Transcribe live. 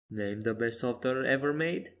Name the best software ever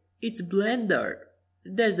made? It's Blender!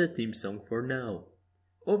 That's the theme song for now.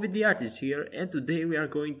 Ovid the Artist here, and today we are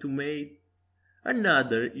going to make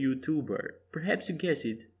another YouTuber. Perhaps you guess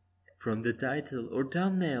it from the title or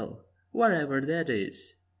thumbnail, whatever that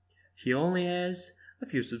is. He only has a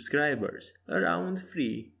few subscribers, around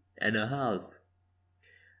 3.5.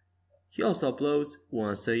 He also uploads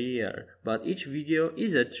once a year, but each video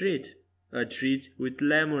is a treat with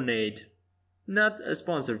lemonade. Not a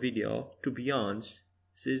sponsored video, to be honest,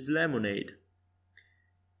 says lemonade.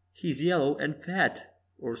 He's yellow and fat,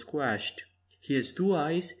 or squashed. He has 2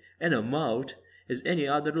 eyes and a mouth as any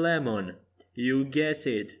other lemon. You guess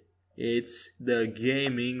it. It's the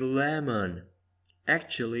Gaming Lemon.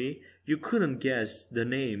 Actually, you couldn't guess the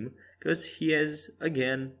name because he has,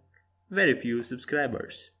 again, very few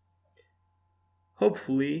subscribers.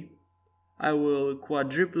 Hopefully, I will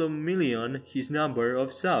quadruple million his number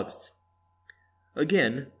of subs.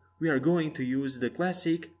 Again, we are going to use the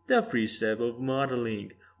classic, the 3 steps of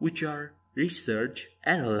modeling, which are research,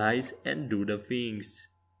 analyze, and do the things.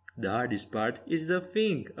 The hardest part is the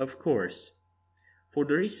thing, of course. For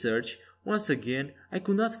the research, once again, I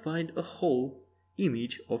could not find a whole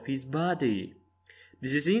image of his body.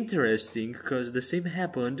 This is interesting because the same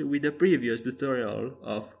happened with the previous tutorial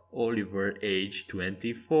of Oliver age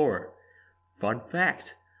 24. Fun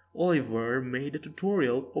fact, Oliver made a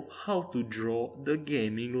tutorial of how to draw the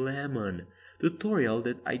Gaming Lemon, tutorial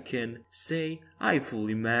that I can say I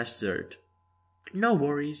fully mastered. No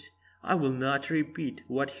worries, I will not repeat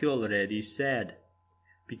what he already said,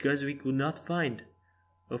 because we could not find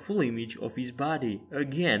a full image of his body.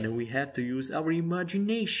 Again, we have to use our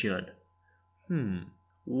imagination.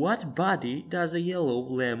 What body does a yellow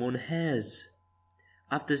lemon has?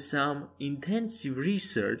 After some intensive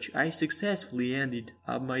research, I successfully ended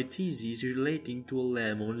up my thesis relating to a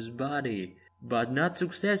lemon's body, but not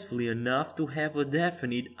successfully enough to have a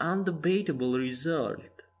definite, undebatable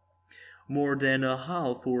result. More than a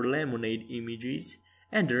half were lemonade images,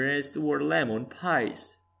 and the rest were lemon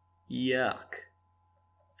pies. Yuck.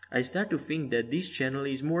 I start to think that this channel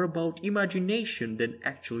is more about imagination than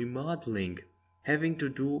actually modeling, having to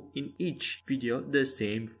do in each video the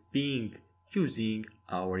same thing, using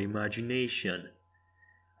our imagination.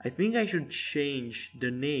 I think I should change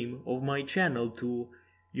the name of my channel to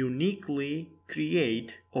Uniquely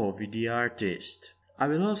Create Ovid the Artist. I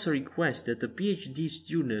will also request that a PhD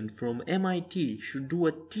student from MIT should do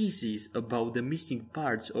a thesis about the missing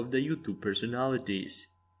parts of the YouTube personalities.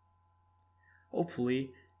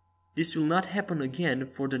 Hopefully, this will not happen again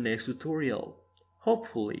for the next tutorial.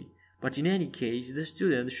 Hopefully, but in any case, the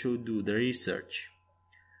student should do the research.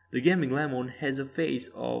 The Gaming Lemon has a face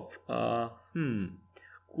of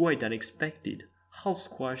quite unexpected,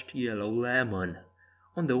 half-squashed yellow lemon,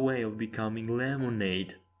 on the way of becoming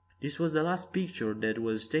lemonade. This was the last picture that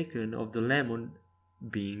was taken of the lemon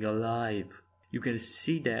being alive. You can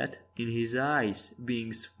see that in his eyes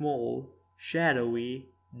being small, shadowy,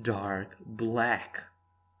 dark black.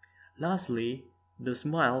 Lastly, the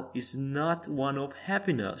smile is not one of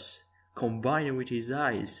happiness, combined with his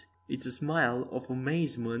eyes. It's a smile of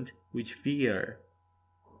amazement with fear,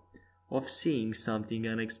 of seeing something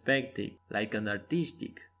unexpected, like an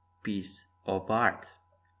artistic piece of art,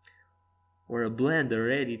 or a blender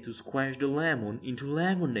ready to squash the lemon into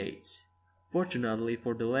lemonades. Fortunately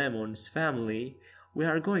for the lemon's family, we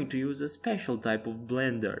are going to use a special type of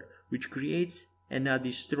blender which creates and not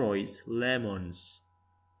destroys lemons.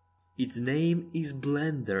 Its name is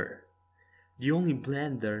Blender, the only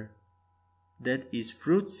blender that is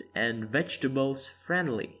fruits and vegetables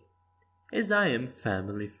friendly, as I am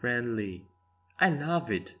family friendly. I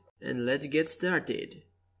love it, and let's get started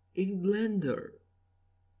in Blender.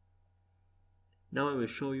 Now I will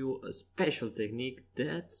show you a special technique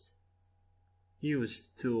that's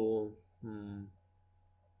used to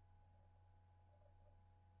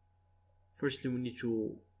firstly we need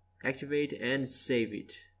to activate and save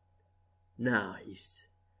it. Nice.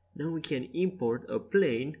 Now we can import a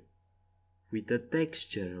plane with a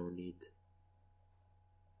texture on it.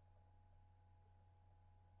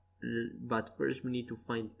 But first we need to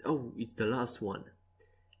find, it's the last one.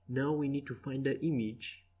 Now we need to find the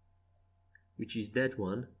image, which is that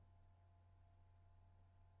one.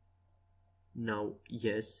 Now,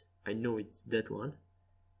 yes, I know it's that one.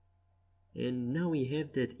 And now we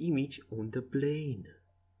have that image on the plane.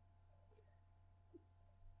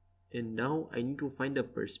 And now I need to find a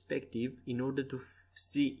perspective in order to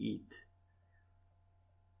see it.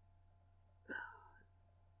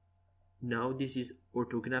 Now this is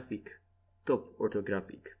orthographic, top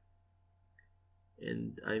orthographic.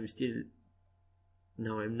 And I'm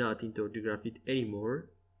not into orthographic anymore.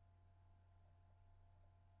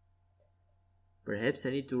 Perhaps I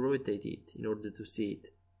need to rotate it in order to see it.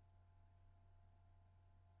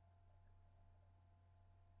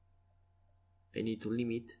 I need to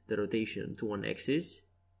limit the rotation to one axis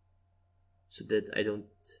so that I don't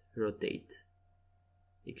rotate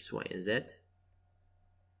X, Y, and Z.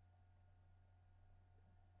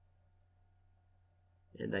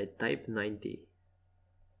 And I type 90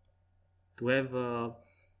 to have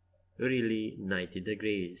really 90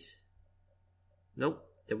 degrees. Nope,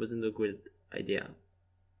 that wasn't a good idea.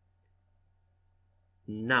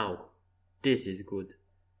 Now, this is good.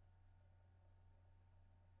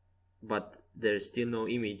 But there's still no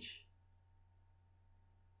image.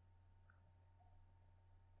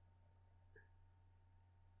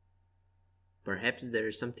 Perhaps there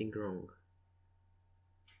is something wrong.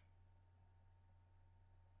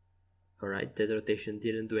 Alright, that rotation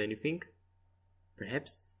didn't do anything.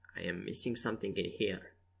 Perhaps I am missing something in here.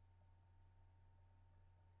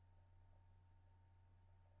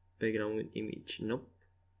 Background image, nope.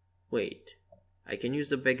 Wait, I can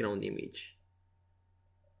use the background image.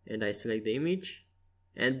 And I select the image,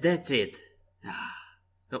 and that's it.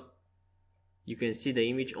 No, you can see the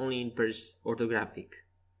image only in orthographic.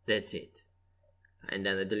 That's it. And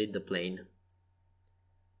then I delete the plane.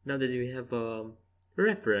 Now that we have a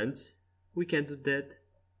reference, we can do that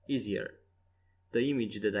easier. The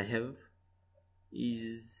image that I have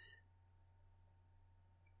is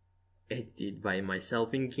edited by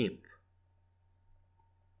myself in GIMP.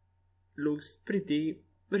 Looks pretty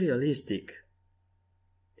realistic.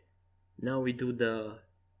 Now we do the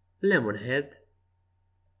lemon head.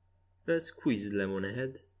 A squeezed lemon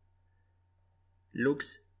head.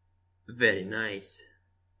 Looks very nice.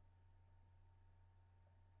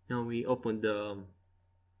 Now we open the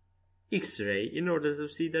X-ray in order to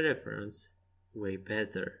see the reference way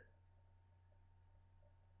better.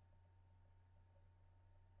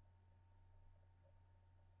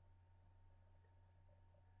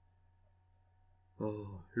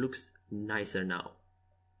 Oh, looks nicer now.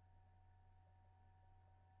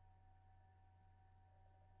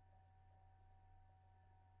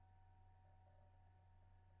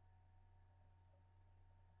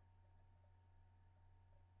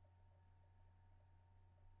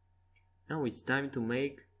 Now it's time to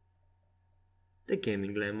make the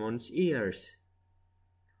Gaming Lemon's ears.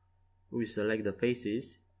 We select the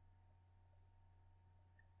faces.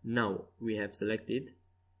 Now we have selected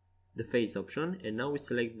the face option, and now we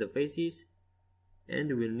select the faces,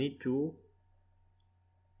 and we'll need to,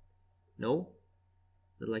 no,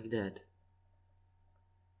 not like that.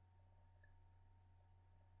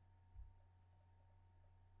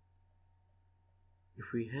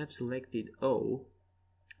 If we have selected O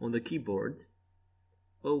on the keyboard,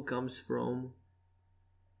 O comes from,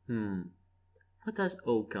 what does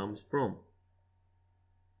O comes from?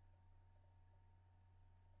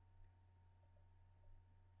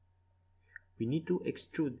 We need to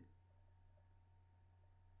extrude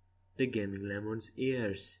the Gaming Lemon's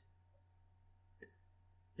ears,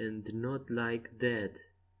 and not like that.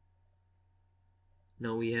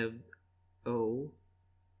 Now we have O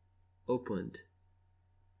opened.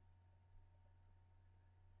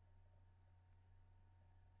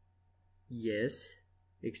 Yes,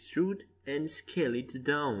 extrude and scale it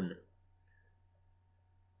down.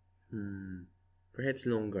 Perhaps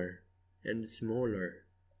longer and smaller.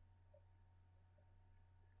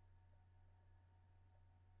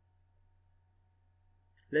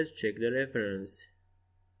 Let's check the reference.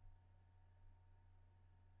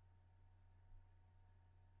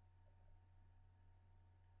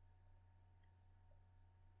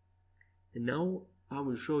 And now I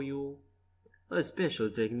will show you a special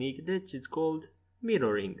technique that is called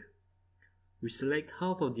mirroring. We select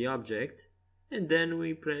half of the object and then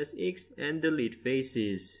we press X and delete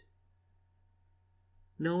faces.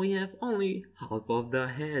 Now we have only half of the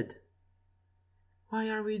head. Why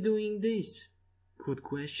are we doing this? Good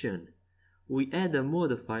question. We add a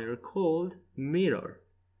modifier called mirror.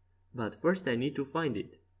 But first I need to find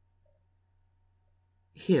it.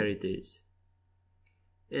 Here it is.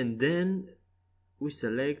 And then we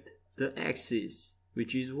select the axis,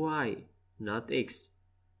 which is Y, not X.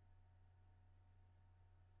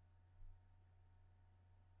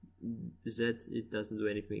 Z, it doesn't do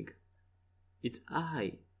anything. It's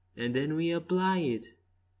I. And then we apply it.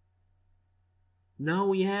 Now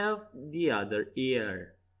we have the other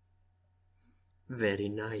ear. Very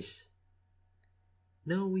nice.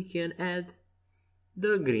 Now we can add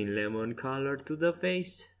the green lemon color to the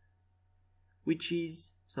face, which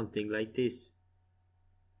is something like this.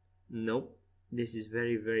 Nope, this is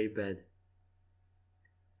very bad.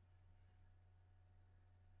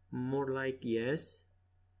 More like yes.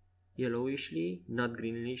 yellowishly, not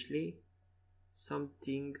greenishly,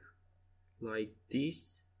 something like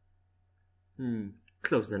this.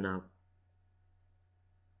 Close enough.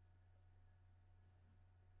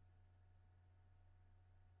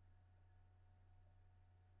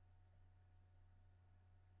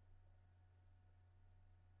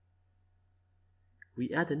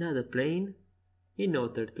 We add another plane in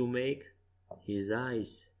order to make his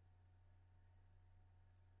eyes.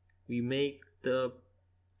 We make the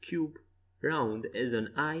cube round as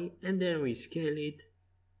an eye and then we scale it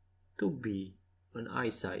to be an eye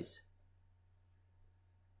size.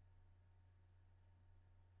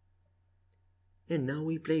 And now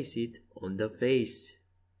we place it on the face.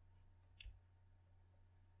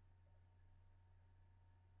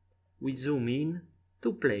 We zoom in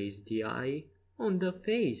to place the eye on the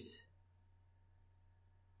face.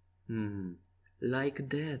 Like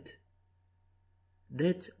that.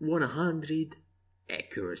 That's 100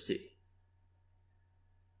 accuracy.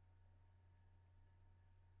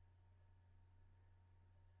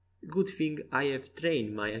 Good thing I have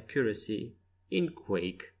trained my accuracy in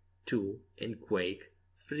Quake 2 and Quake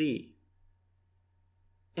 3.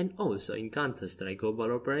 And also in Counter-Strike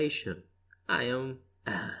Global Operation. I am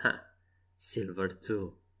Silver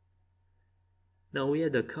 2. Now we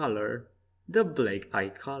add the color, the black eye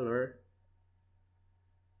color.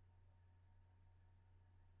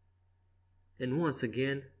 And once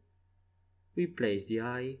again, we place the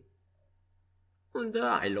eye on the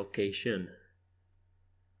eye location,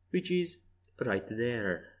 which is right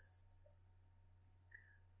there.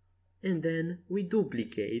 And then we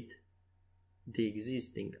duplicate the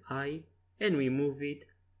existing eye and we move it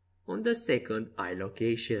on the second eye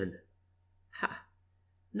location.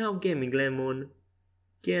 Now Gaming Lemon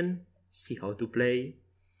can see how to play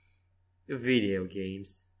video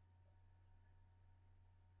games.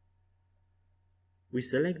 We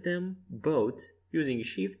select them both using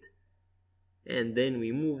Shift and then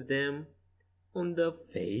we move them on the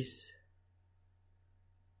face.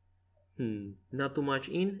 Not too much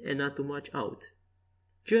in and not too much out.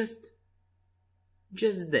 Just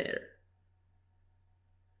there.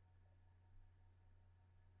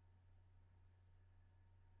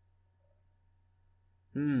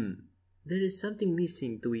 There is something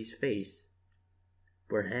missing to his face.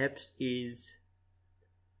 Perhaps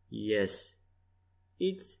yes,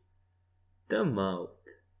 it's the mouth.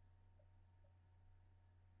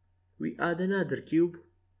 We add another cube.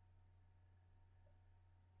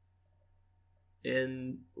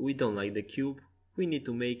 And we don't like the cube. We need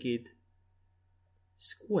to make it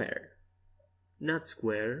square. Not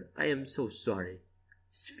square, I am so sorry.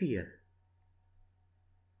 Sphere.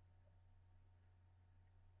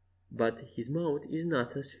 But his mouth is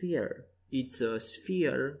not a sphere. It's a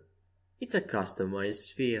sphere. It's a customized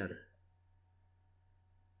sphere.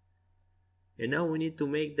 And now we need to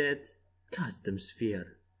make that custom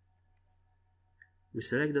sphere. We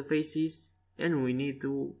select the faces and we need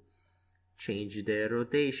to change their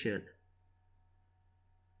rotation.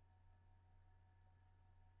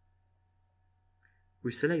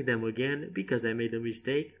 We select them again because I made a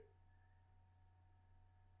mistake.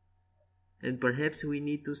 And perhaps we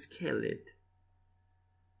need to scale it.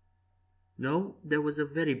 No, that was a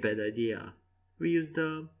very bad idea. We use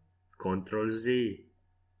the Ctrl Z.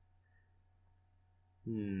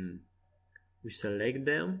 We select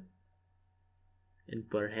them and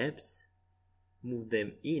perhaps move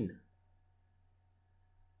them in.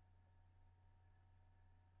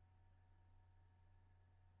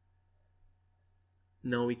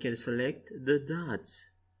 Now we can select the dots.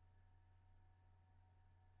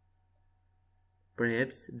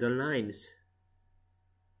 Perhaps the lines.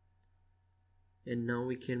 And now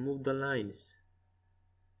we can move the lines.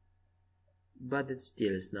 But it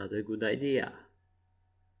still is not a good idea.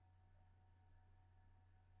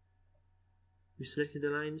 We selected the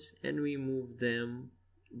lines and we move them,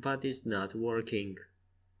 but it's not working.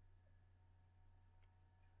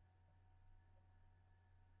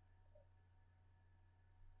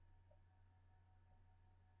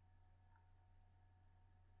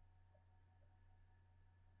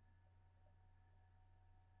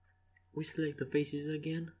 We select the faces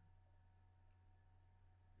again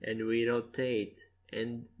and we rotate,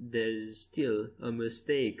 and there's still a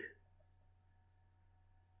mistake.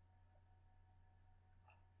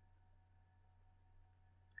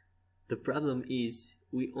 The problem is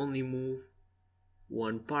we only move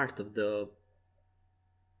one part of the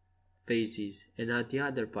faces and not the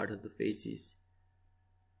other part of the faces.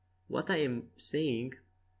 What I am saying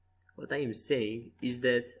is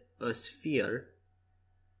that a sphere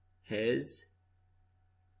has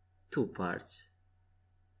two parts.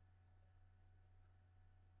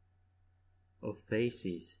 of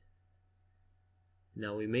faces.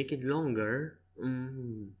 Now we make it longer.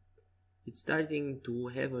 It's starting to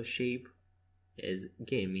have a shape as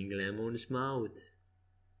Gaming Lemon's mouth.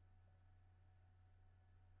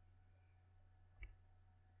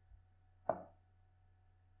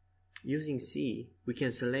 Using C, we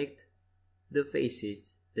can select the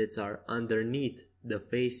faces that are underneath the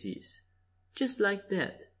faces, just like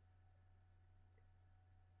that.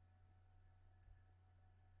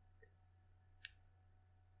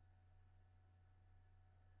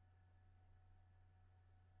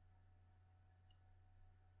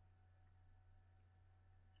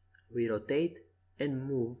 We rotate and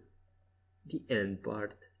move the end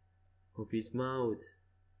part of his mouth.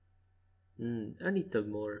 A little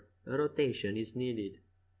more rotation is needed.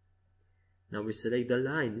 Now we select the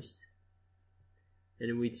lines,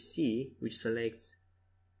 and with C, which selects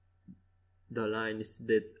the lines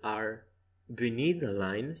that are beneath the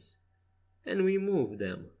lines, and we move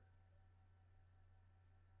them.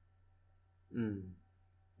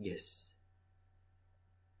 Yes.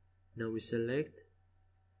 Now we select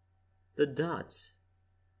the dots,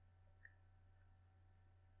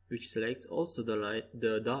 which selects also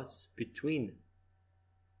the dots between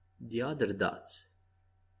the other dots,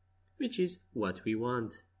 which is what we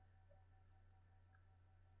want.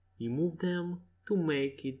 We move them to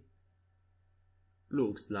make it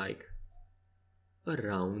looks like a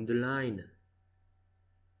round line.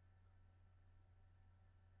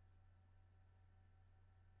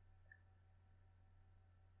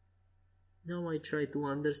 Now I try to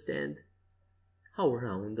understand how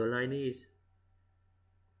round the line is.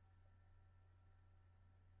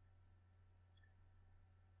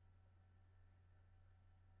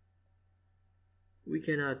 We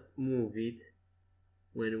cannot move it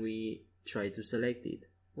when we try to select it,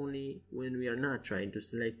 only when we are not trying to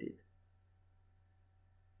select it.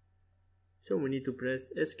 So we need to press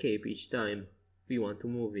escape each time we want to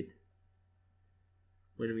move it,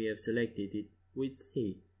 when we have selected it with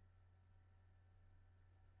C.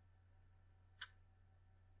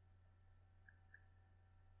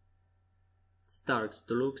 It starts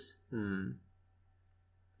to look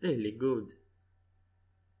really good.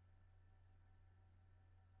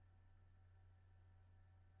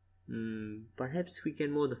 Perhaps we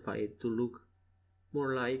can modify it to look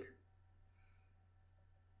more like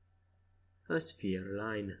a sphere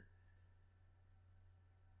line.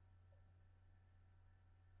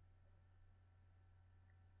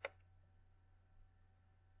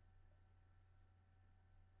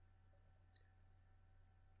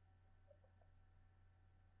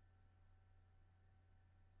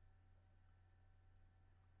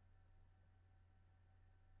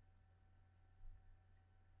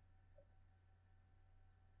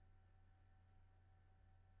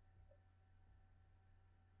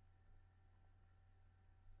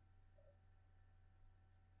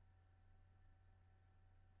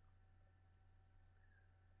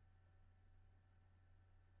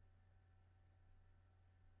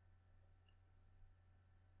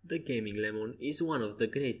 The Gaming Lemon is one of the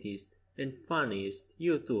greatest and funniest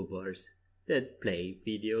YouTubers that play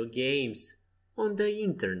video games on the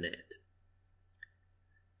internet.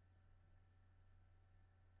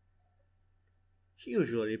 He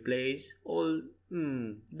usually plays all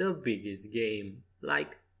the biggest game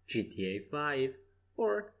like GTA 5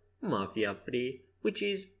 or Mafia 3, which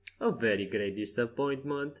is a very great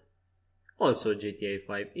disappointment. Also GTA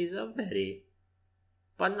 5 is a very,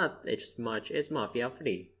 but not as much as Mafia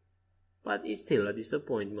 3, but it's still a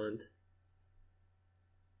disappointment.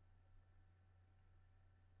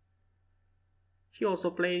 He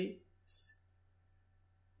also plays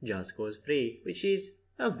Just Cause 3, which is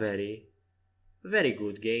a very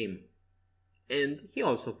good game. And he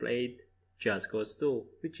also played Just Cause 2,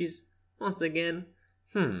 which is once again,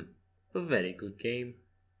 a very good game.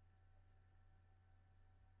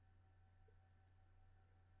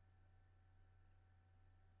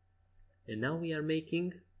 And now we are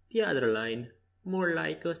making the other line more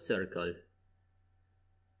like a circle,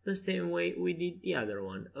 the same way we did the other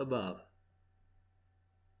one above.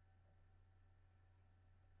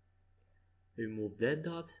 We move that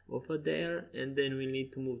dot over there, and then we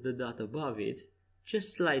need to move the dot above it,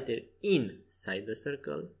 just slightly inside the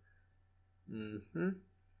circle.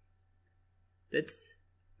 That's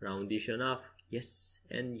roundish enough. Yes,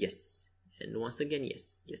 and yes. And once again,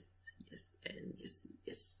 yes, yes, yes, and yes,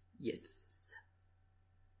 yes, yes.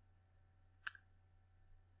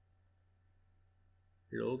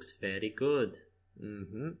 Looks very good.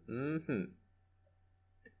 And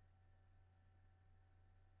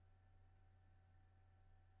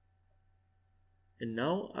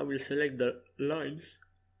now I will select the lines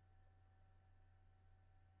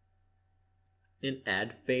and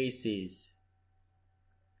add faces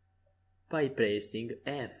by pressing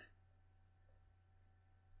F.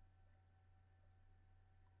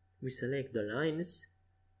 We select the lines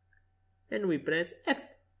and we press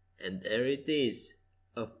F, and there it is,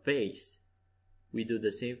 a face. We do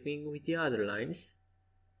the same thing with the other lines.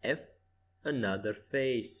 F, another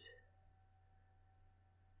face.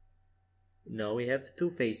 Now we have two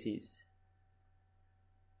faces.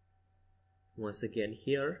 Once again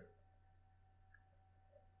here.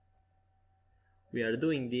 We are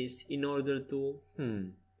doing this in order to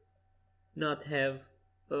not have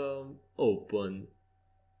open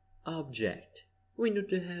object. We need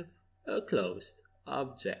to have a closed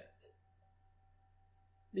object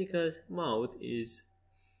because mouth is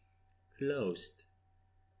closed.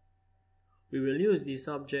 We will use this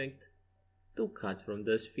object to cut from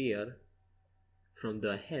the sphere, from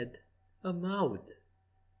the head, a mouth.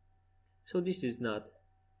 So this is not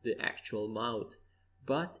the actual mouth,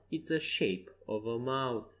 but it's a shape of a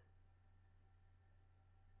mouth.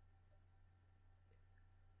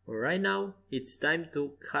 Right now, it's time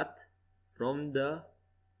to cut from the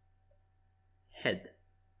head.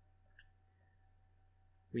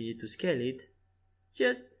 We need to scale it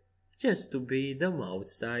just to be the mouth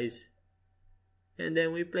size. And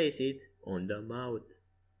then we place it on the mouth.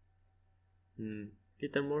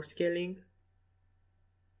 Little more scaling.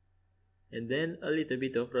 And then a little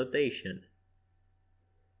bit of rotation.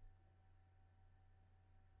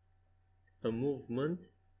 A movement.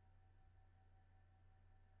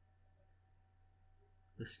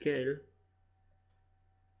 A scale.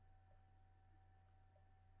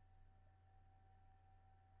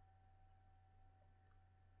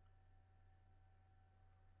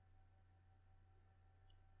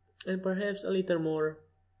 And perhaps a little more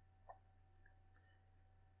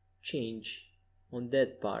change on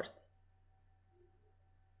that part.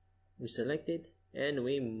 We select it and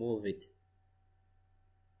we move it.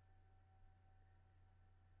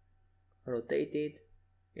 Rotate it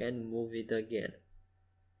and move it again.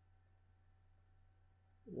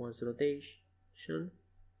 Once rotation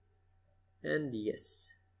and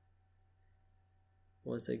yes.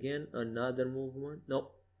 Once again another movement.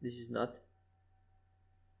 No, this is not.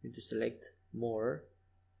 You need to select more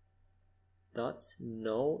dots.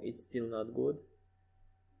 No, it's still not good.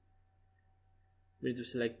 We need to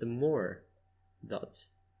select more dots.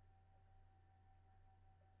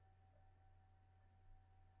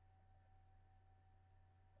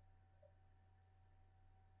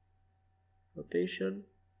 Rotation.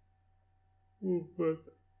 Movement.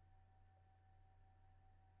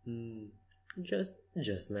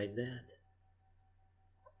 Just like that.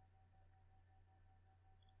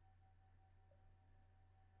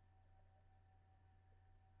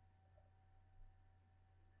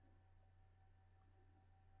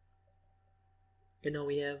 And now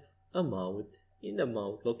we have a mouth in the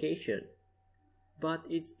mouth location, but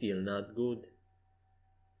it's still not good.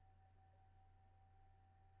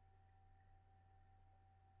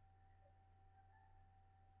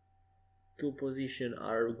 Two positions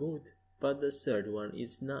are good, but the third one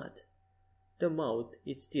is not. The mouth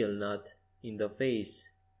is still not in the face.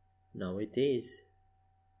 Now it is.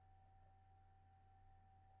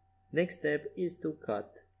 Next step is to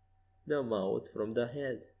cut the mouth from the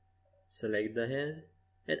head. Select the head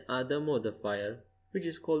and add a modifier which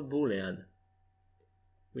is called Boolean.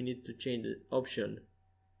 We need to change the option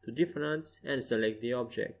to difference and select the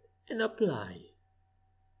object and apply.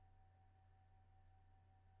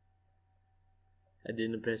 I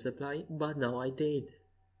didn't press apply, but now I did.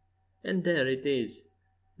 And there it is,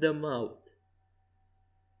 the mouth.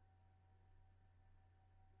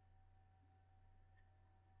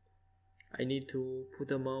 I need to put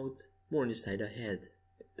the mouth more inside the head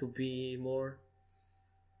to be more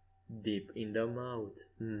deep in the mouth.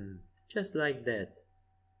 Just like that.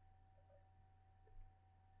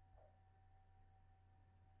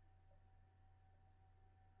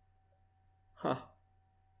 Ha!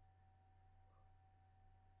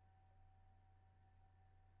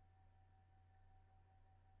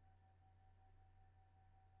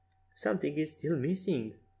 Something is still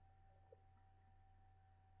missing.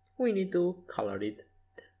 We need to color it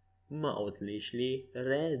mildly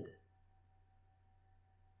red.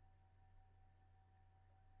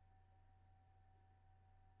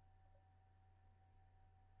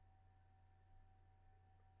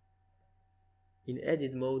 In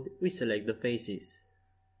edit mode, we select the faces.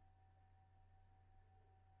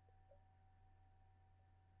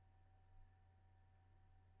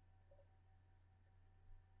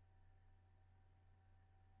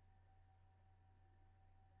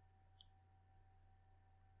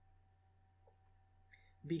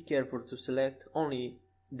 Be careful to select only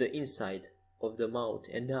the inside of the mouth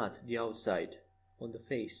and not the outside on the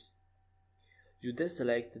face. You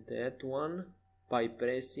deselect that one by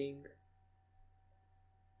pressing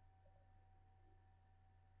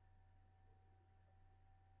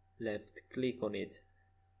left click on it.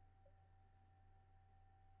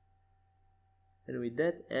 And with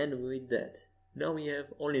that, now we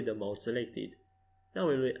have only the mouth selected. Now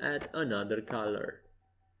we will add another color.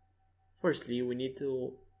 Firstly, we need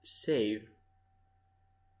to save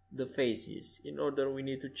the faces. In order, we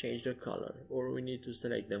need to change the color, or we need to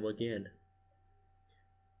select them again.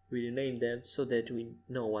 We rename them so that we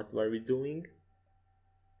know what we're doing,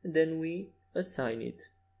 and then we assign it.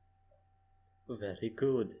 Very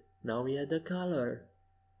good. Now we add the color.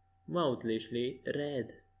 Mouthishly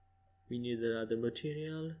red. We need another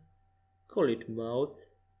material. Call it mouth.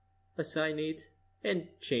 Assign it and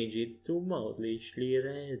change it to mouthishly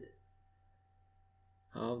red.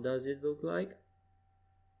 How does it look like?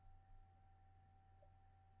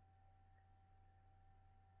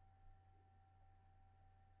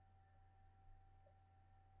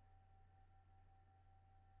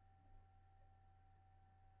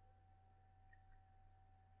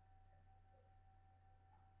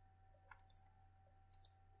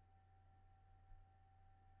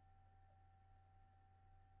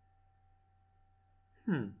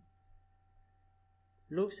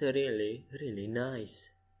 Looks really, really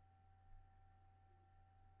nice.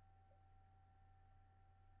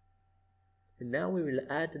 And now we will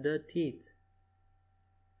add the teeth.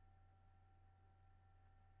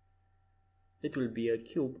 It will be a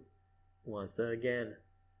cube once again.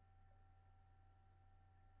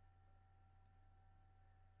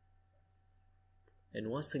 And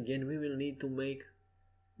once again we will need to make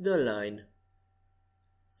the line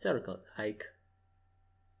circle-like.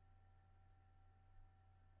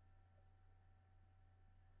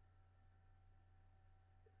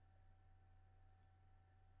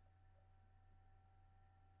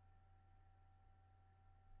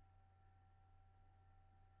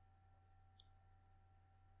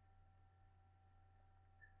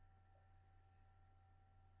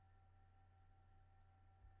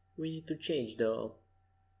 We need to change the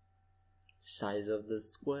size of the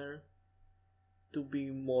square to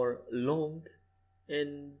be more long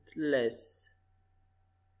and less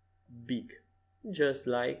big, just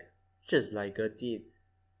like a teeth.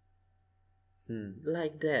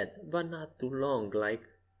 Like that, but not too long. Like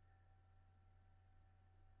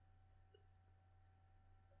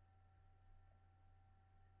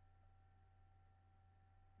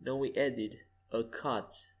now we added a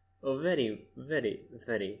cut, a very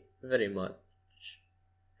much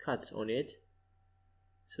cuts on it,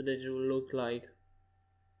 so that it will look like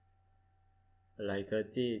a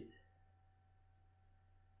teeth.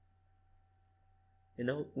 And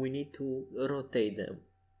now we need to rotate them.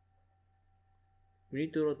 We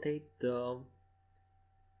need to rotate the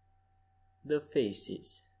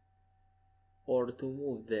faces, or to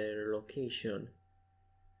move their location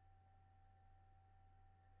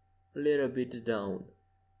a little bit down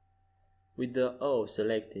with the O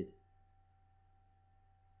selected,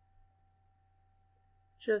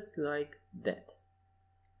 just like that.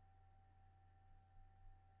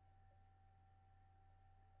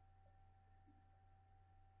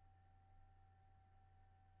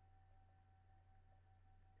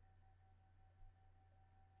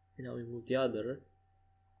 And now we move the other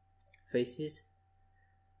faces.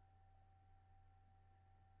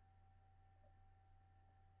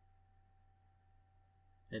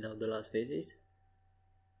 And now the last faces.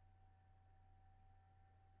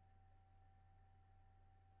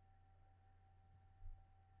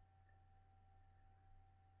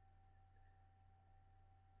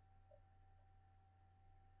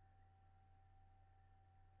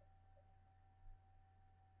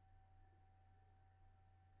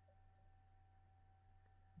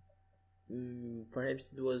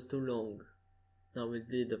 Perhaps it was too long. Now we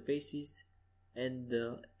did the faces and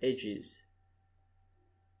the edges,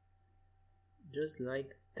 just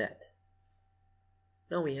like that.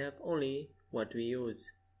 Now we have only what we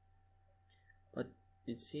use, but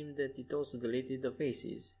it seemed that it also deleted the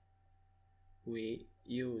faces we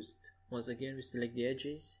used. Once again we select the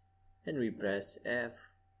edges and we press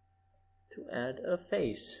F to add a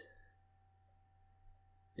face.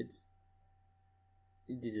 It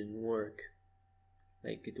didn't work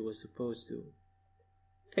like it was supposed to.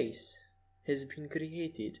 Face has been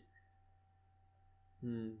created.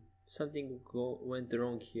 Something went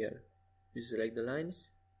wrong here. We select the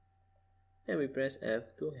lines and we press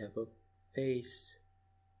F to have a face.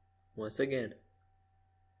 Once again,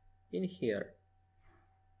 in here.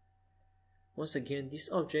 Once again, this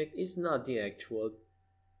object is not the actual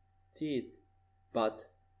teeth, but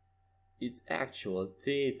its actual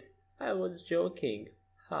teeth. I was joking.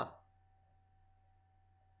 Ha.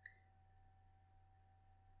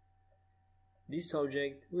 This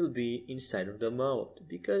object will be inside of the mouth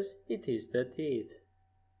because it is the teeth.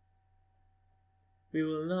 We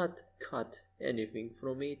will not cut anything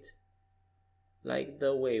from it like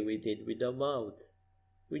the way we did with the mouth.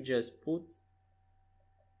 We just put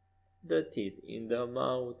the teeth in the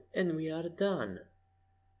mouth and we are done.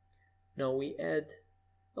 Now we add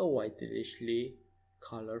a whitish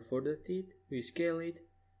color for the teeth, we scale it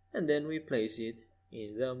and then we place it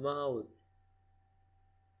in the mouth.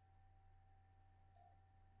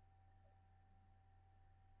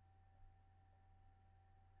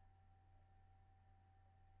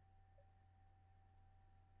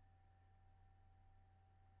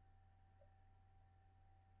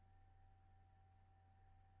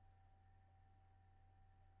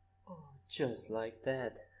 Just like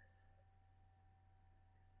that.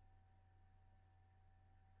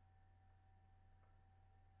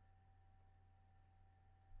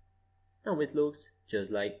 Now it looks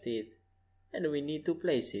just like teeth, and we need to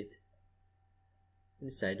place it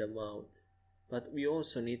inside the mouth, but we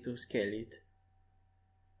also need to scale it.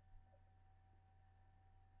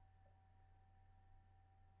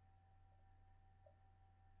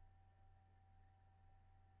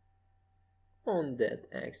 On that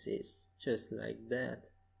axis, just like that.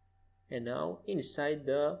 And now inside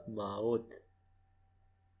the mouth.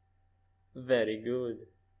 Very good.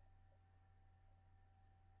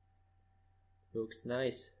 Looks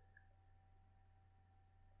nice.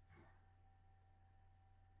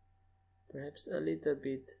 Perhaps a little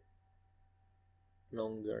bit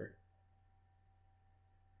longer.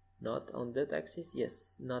 Not on that axis?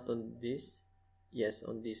 Yes. Not on this? Yes,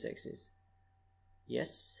 on this axis.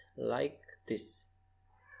 Yes, like this.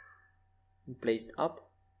 Placed up.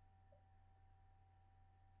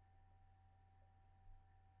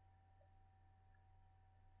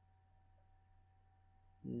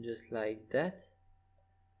 Just like that.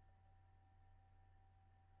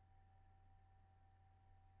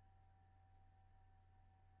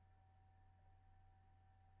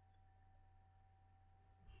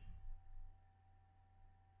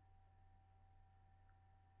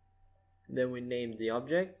 Then we name the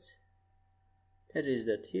objects. That is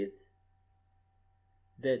the teeth.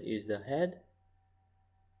 That is the head.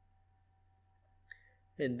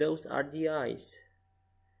 And those are the eyes,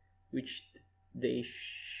 which they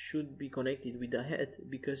should be connected with the head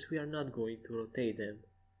because we are not going to rotate them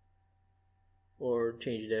or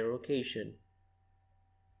change their location.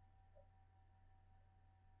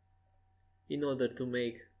 In order to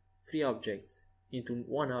make three objects into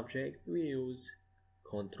one object, we use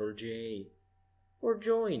Ctrl J for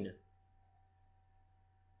join.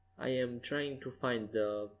 I am trying to find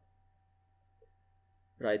the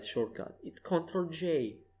right shortcut. It's Ctrl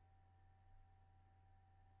J.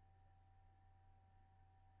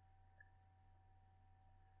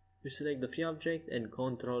 We select the three objects and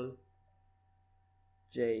Ctrl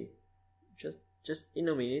J. Just in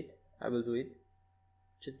a minute, I will do it.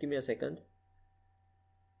 Just give me a second.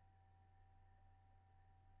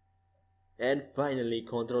 And finally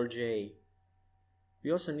Ctrl J.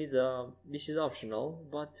 We also need this is optional,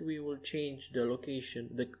 but we will change the location,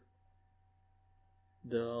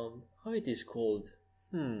 the how it is called.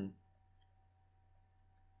 Now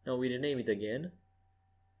we rename it again.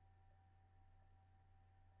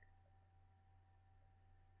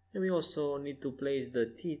 And we also need to place the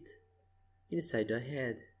teeth inside the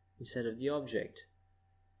head, inside of the object,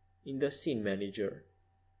 in the scene manager.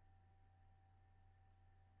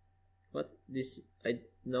 What this? I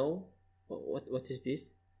no. What is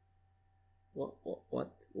this? What?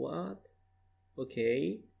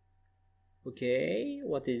 Okay.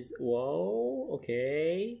 What is? Whoa.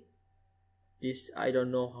 Okay. This I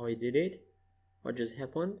don't know how I did it. What just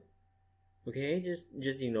happened? Okay,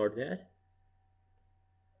 just ignore that.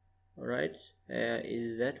 Alright,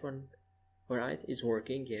 is that one? Alright, it's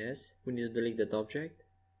working, yes. We need to delete that object.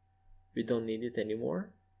 We don't need it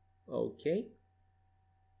anymore. Okay.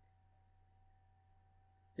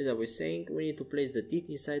 As I was saying, we need to place the teeth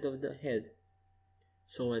inside of the head.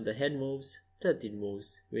 So when the head moves, the teeth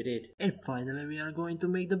moves with it. And finally we are going to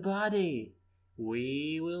make the body.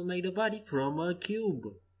 We will make the body from a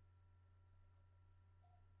cube.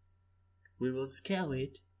 We will scale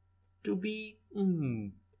it to be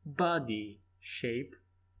body shape.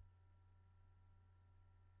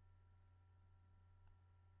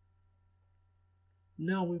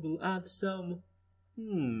 Now we will add some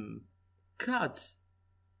cuts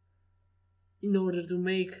in order to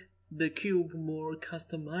make the cube more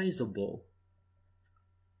customizable.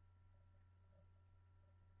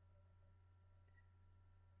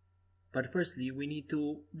 But firstly, we need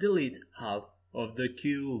to delete half of the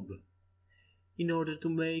cube in order to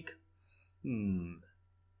make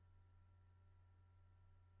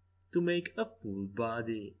a full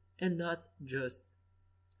body and not just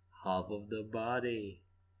half of the body.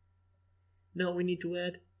 Now we need to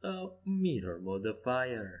add a mirror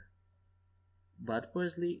modifier. But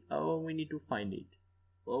firstly, we need to find it.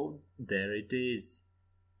 Oh, there it is.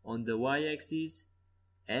 On the y-axis,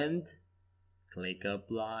 and click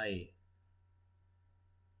apply.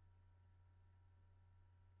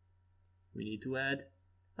 We need to add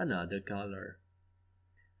another color.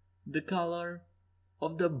 The color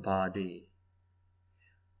of the body.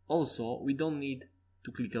 Also, we don't need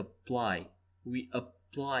to click apply. We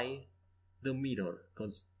apply the mirror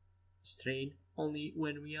constraint only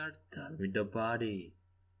when we are done with the body.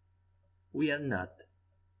 We are not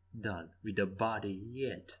done with the body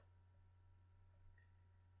yet.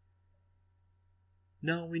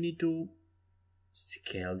 Now we need to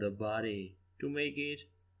scale the body to make it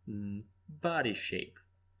body shape.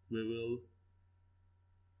 We will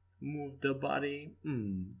move the body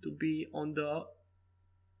to be on the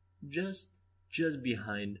just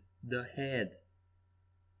behind the head.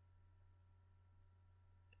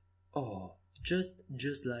 Oh, just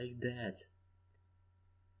like that.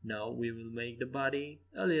 Now we will make the body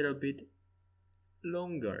a little bit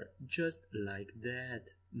longer, just like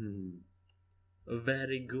that.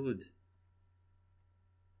 Very good.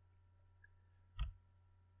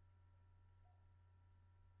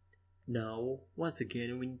 Now, once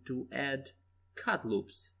again, we need to add cut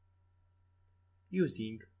loops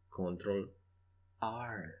using Ctrl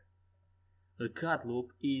R. A cut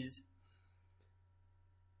loop is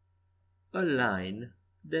a line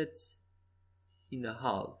that's in the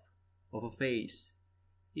half of a face.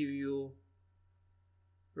 If you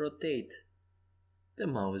rotate the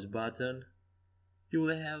mouse button, you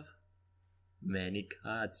will have many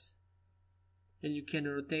cuts, and you can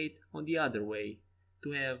rotate on the other way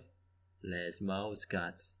to have less mouse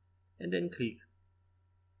cuts, and then click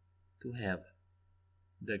to have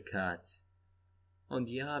the cuts on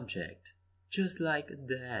the object, just like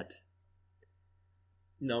that.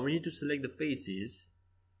 Now we need to select the faces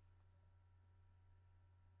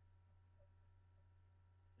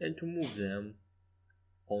and to move them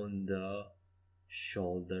on the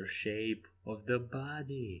shoulder shape of the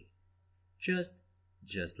body, just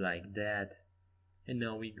like that. And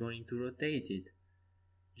now we're going to rotate it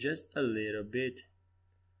just a little bit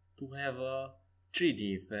to have a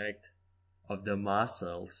 3D effect of the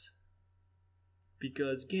muscles,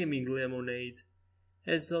 because Gaming Lemonade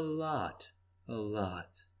has a lot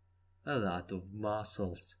of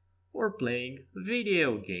muscles for playing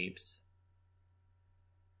video games.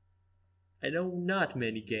 I know not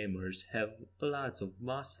many gamers have lots of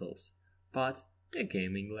muscles, but the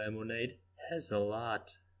Gaming Lemonade has a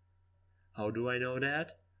lot. How do I know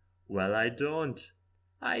that? Well, I don't.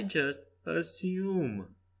 I just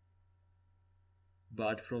assume.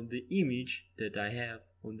 But from the image that I have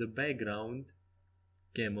on the background,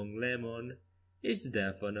 Gaming Lemon is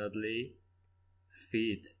definitely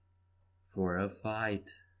fit for a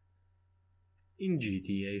fight in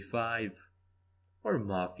GTA 5 or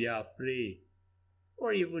Mafia 3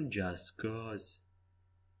 or even Just Cause.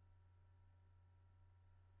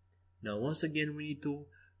 Now once again we need to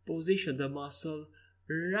position the muscle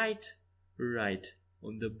right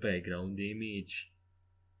on the background image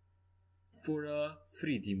for a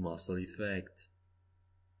 3D muscle effect.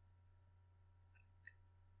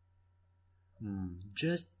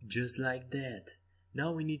 Just like that.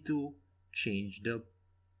 Now we need to change the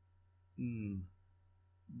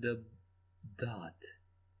dot.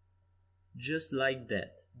 Just like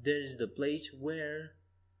that. There is the place where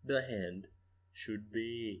the hand should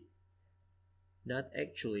be. Not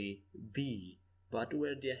actually be, but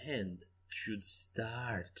where the hand should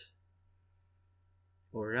start.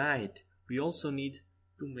 Alright, we also need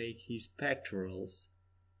to make his pectorals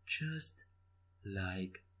just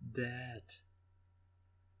like that.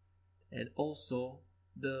 And also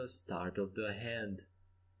the start of the hand.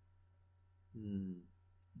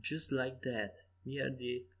 Just like that, near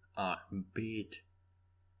the armpit.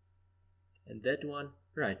 And that one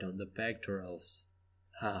right on the pectorals.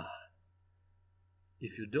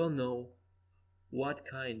 If you don't know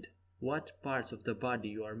what parts of the body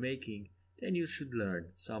you are making, then you should learn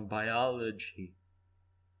some biology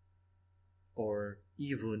or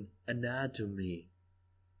even anatomy.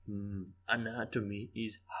 Anatomy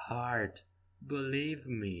is hard, believe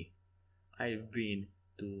me. I've been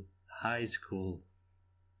to high school.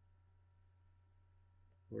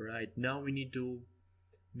 Alright, now we need to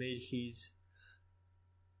make his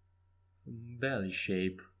belly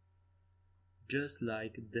shape just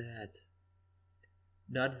like that.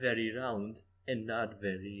 Not very round and not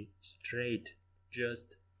very straight,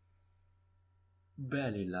 just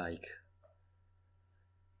belly like.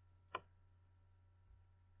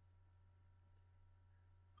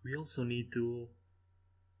 We also need to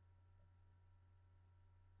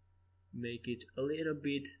make it a little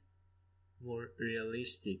bit more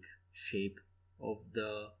realistic shape of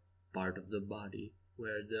the part of the body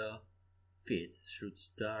where the feet should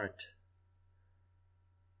start.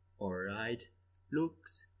 Alright,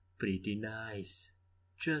 looks pretty nice,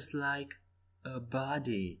 just like a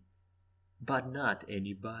body, but not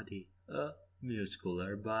any body, a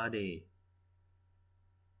muscular body.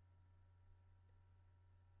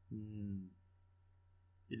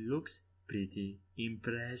 It looks pretty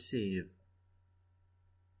impressive.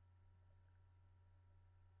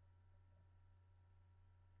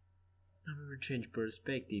 Now we will change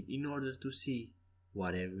perspective in order to see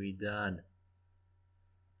what have we done.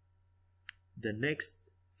 The next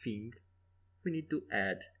thing, we need to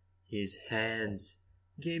add his hands.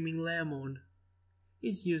 Gaming Lemon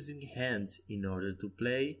is using hands in order to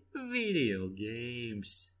play video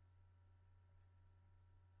games.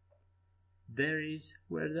 There is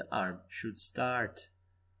where the arm should start.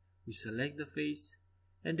 We select the face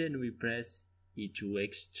and then we press E to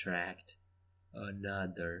extract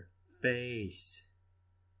another face.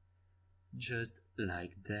 Just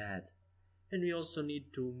like that. And we also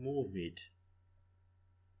need to move it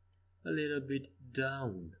a little bit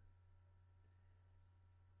down.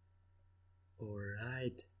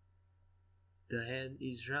 Alright. The hand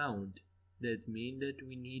is round. That means that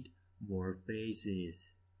we need more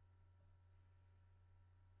faces.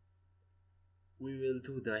 We will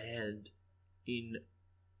do the hand in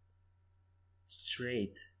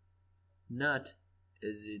straight, not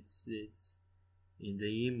as it's in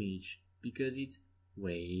the image, because it's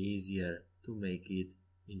way easier to make it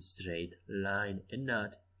in straight line and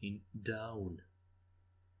not in down.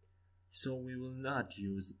 So we will not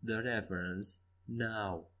use the reference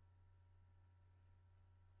now,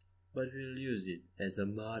 but we'll use it as a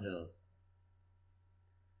model.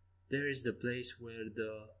 There is the place where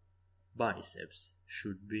the biceps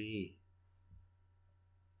should be.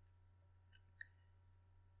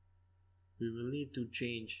 We will need to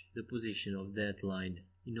change the position of that line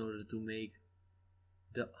in order to make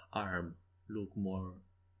the arm look more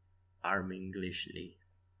arm Englishly,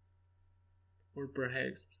 or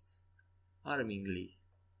perhaps armingly,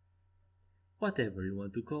 whatever you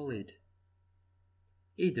want to call it.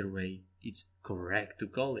 Either way, it's correct to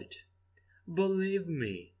call it. Believe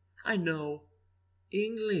me, I know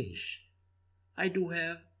English. I do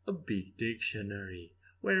have a big dictionary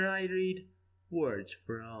where I read words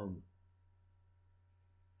from.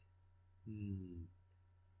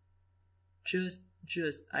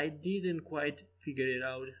 I didn't quite figure it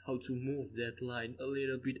out how to move that line a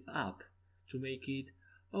little bit up to make it,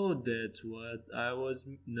 oh, that's what I was,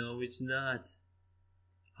 no, it's not.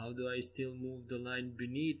 How do I still move the line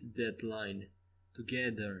beneath that line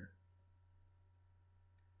together?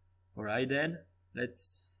 Alright then,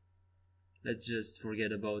 let's just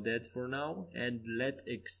forget about that for now and let's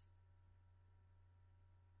extract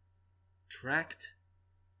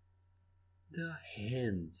the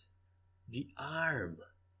hand, the arm,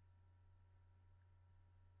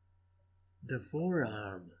 the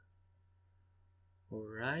forearm.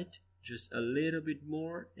 Alright, just a little bit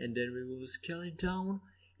more and then we will scale it down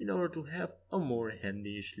in order to have a more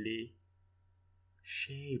handishly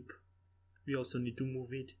shape. We also need to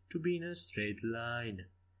move it to be in a straight line.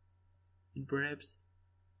 And perhaps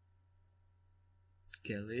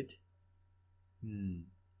scale it.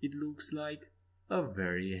 It looks like a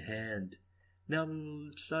very hand. Now we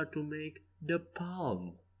will start to make the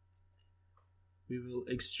palm. We will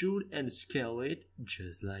extrude and scale it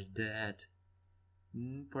just like that.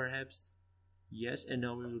 Perhaps, yes, and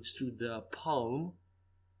now we will extrude the palm.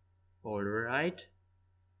 Alright.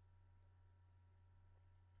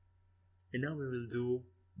 And now we will do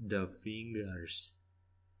the fingers.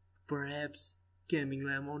 Perhaps Gaming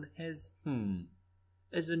Lemon has,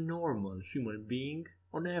 as a normal human being,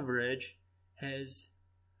 on average, has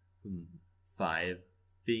 5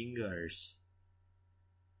 fingers.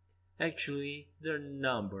 Actually, the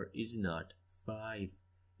number is not 5,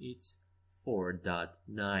 it's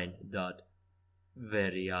 4.9.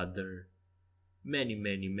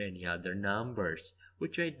 Many other numbers,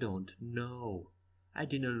 which I don't know. I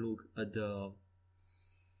didn't look at the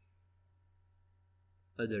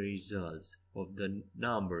results of the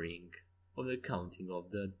numbering, of the counting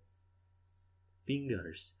of the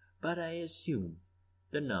fingers, but I assume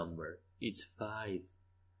the number is 5.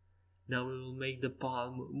 Now we will make the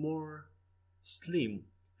palm more slim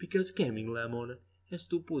because Gaming Lemon has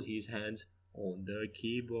to put his hands on the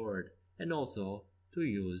keyboard and also to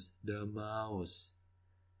use the mouse.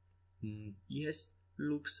 Yes,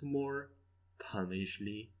 looks more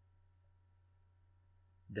palmishly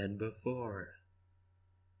than before.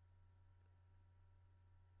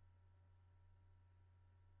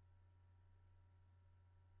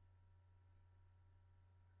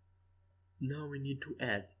 Now we need to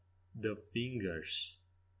add the fingers.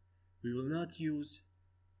 We will not use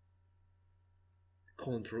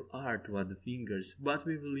Ctrl R to add the fingers, but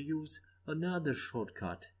we will use another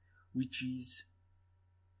shortcut, which is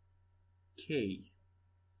K.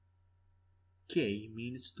 K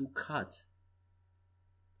means to cut.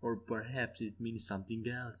 Or perhaps it means something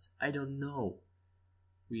else. I don't know.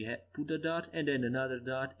 We put a dot and then another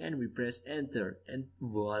dot and we press enter and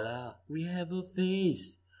voila, we have a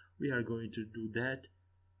face. We are going to do that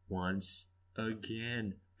once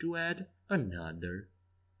again to add another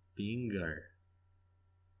finger.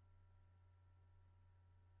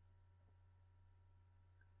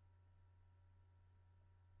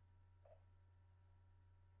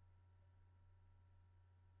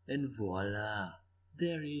 And voila,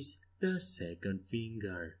 there is the second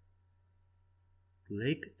finger.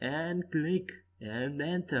 Click and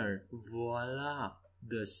enter. Voila,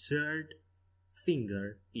 the third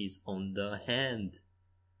finger is on the hand.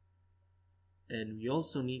 And we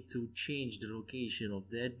also need to change the location of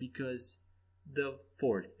that because the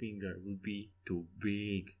fourth finger will be too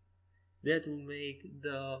big. That will make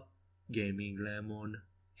the Gaming Lemon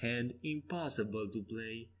hand impossible to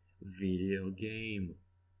play video game.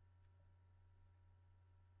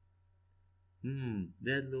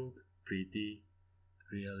 That look pretty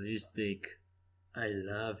realistic. I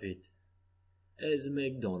love it. As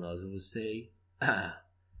McDonald's would say, I'm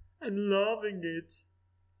loving it.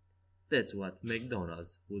 That's what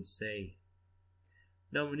McDonald's would say.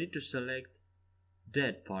 Now we need to select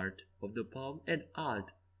that part of the palm and add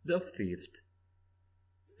the fifth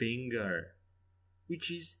finger,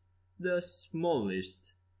 which is the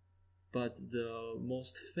smallest but the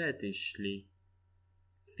most fetishly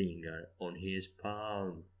finger on his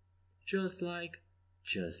palm. Just like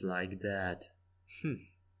that.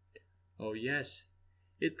 Oh yes,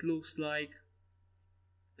 it looks like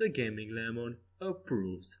the Gaming Lemon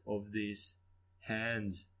approves of these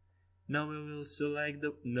hands. Now we will select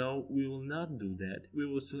the... No, we will not do that. We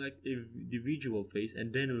will select a individual face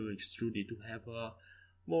and then we will extrude it to have a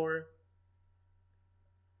more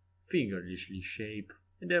fingerishly shape.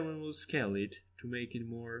 And then we will scale it to make it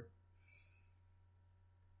more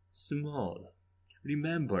small.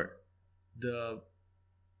 Remember, the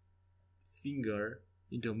finger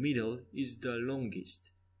in the middle is the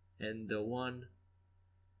longest and the one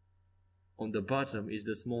on the bottom is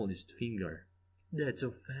the smallest finger. That's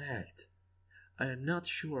a fact. I am not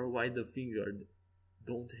sure why the finger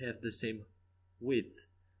don't have the same width,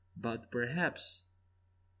 but perhaps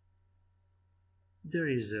the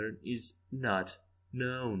reason is not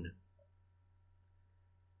known.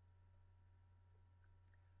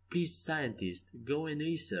 Please, scientists, go and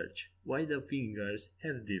research why the fingers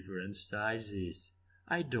have different sizes.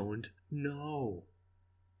 I don't know.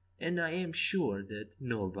 And I am sure that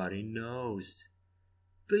nobody knows.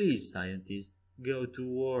 Please, scientists, go to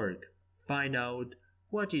work. Find out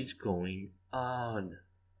what is going on.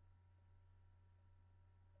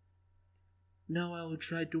 Now I will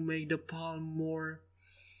try to make the palm more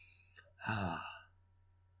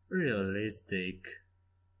realistic.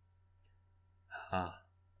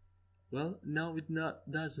 Well, now it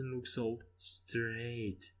doesn't look so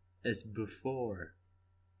straight as before.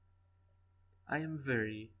 I am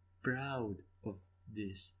very proud of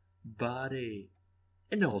this body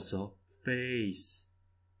and also face.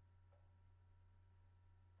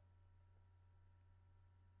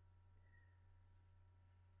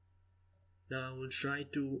 Now I will try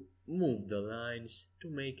to move the lines to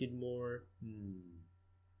make it more...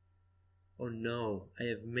 Oh no, I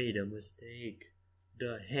have made a mistake.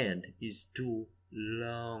 The hand is too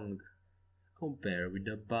long compared with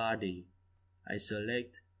the body. I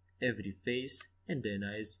select every face and then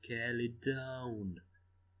I scale it down.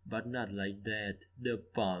 But not like that. The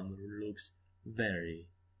palm looks very,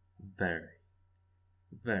 very,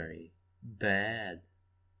 very bad.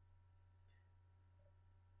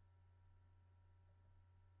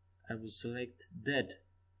 I will select that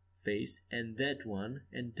face and that one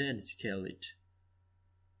and then scale it.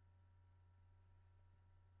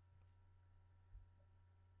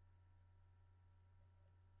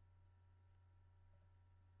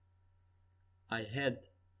 I had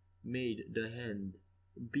made the hand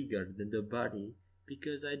bigger than the body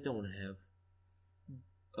because I don't have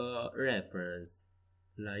a reference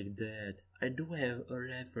like that. I do have a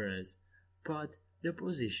reference, but the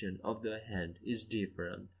position of the hand is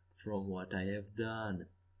different from what I have done.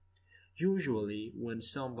 Usually, when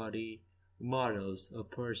somebody models a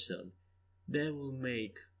person, they will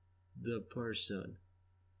make the person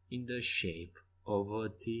in the shape of a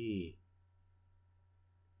T.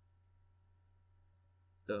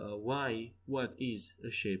 Why? What is a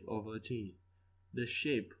shape of a T? The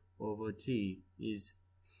shape of a T is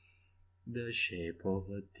the shape of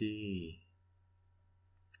a T.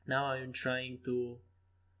 Now I'm trying to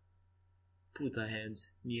put the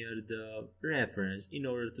hands near the reference in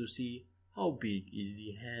order to see how big is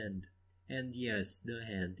the hand. And yes, the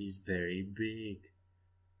hand is very big.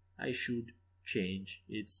 I should change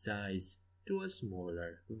its size to a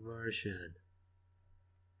smaller version.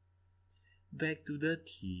 Back to the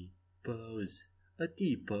T pose. A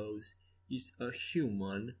T pose is a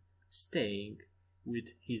human staying with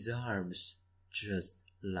his arms just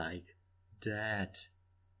like that.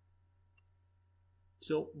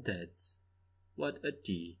 So that's what a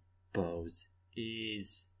T pose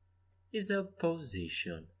is a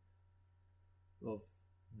position of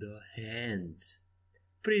the hands.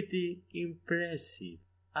 Pretty impressive,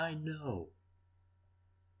 I know.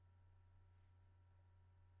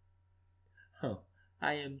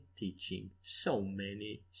 I am teaching so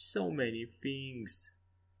many things.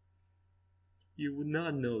 You would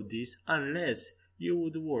not know this unless you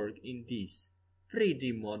would work in this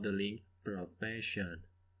 3D modeling profession.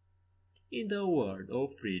 In the world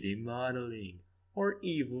of 3D modeling, or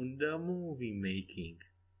even the movie making.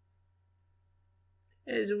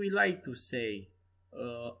 As we like to say,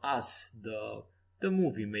 us, the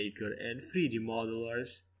movie maker and 3D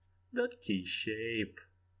modelers, the T-shape,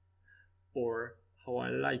 or how I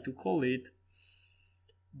like to call it,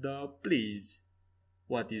 the please,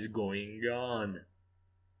 what is going on?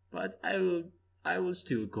 But I will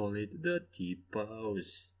still call it the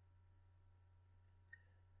T-pose.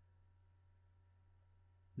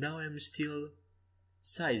 Now I'm still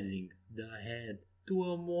sizing the head to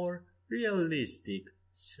a more realistic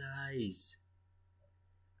size,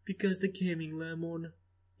 because the gaming lemon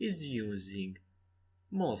is using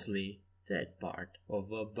mostly that part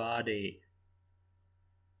of a body.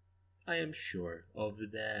 I am sure of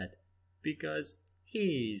that, because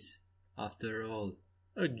he is, after all,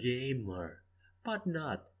 a gamer, but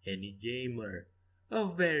not any gamer, a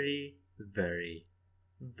very bad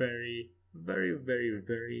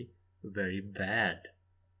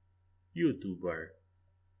YouTuber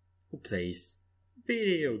who plays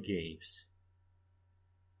video games.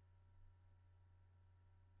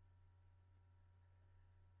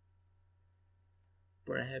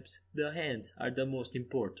 Perhaps the hands are the most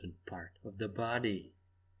important part of the body,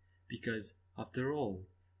 because after all,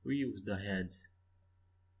 we use the hands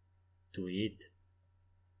to eat.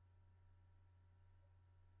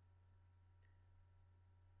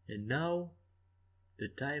 And now the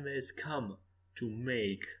time has come to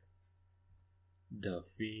make the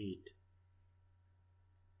feet.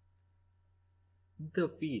 The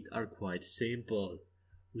feet are quite simple.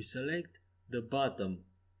 We select the bottom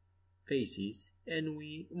faces and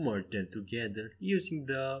we merge them together using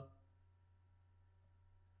the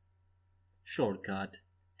shortcut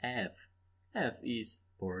F. F is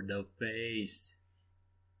for the face.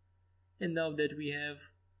 And now that we have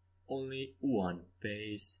only one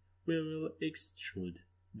face, we will extrude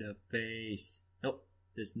the face. No,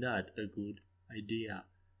 that's not a good idea.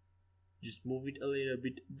 Just move it a little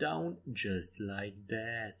bit down, just like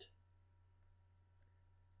that.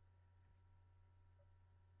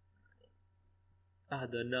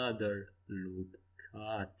 Add another loop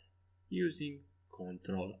cut using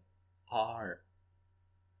Ctrl R.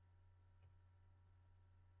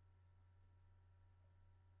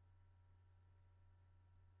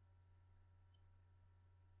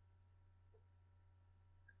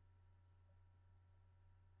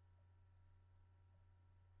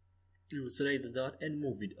 You select the dot and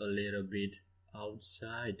move it a little bit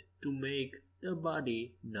outside to make the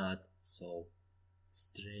body not so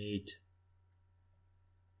straight.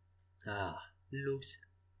 Looks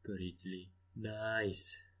pretty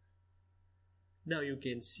nice. Now you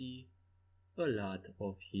can see a lot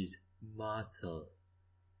of his muscle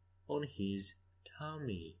on his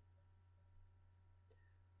tummy.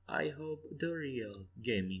 I hope the real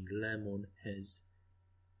gaming lemon has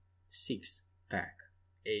 6-pack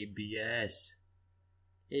ABS.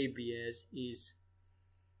 ABS is,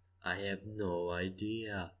 I have no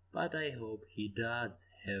idea, but I hope he does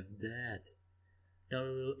have that. Now we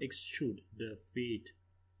will extrude the feet,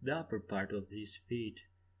 the upper part of these feet,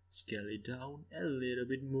 scale it down a little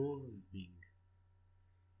bit moving.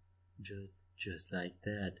 Just like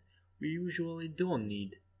that. We usually don't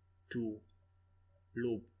need two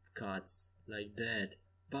loop cuts like that,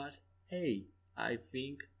 but hey, I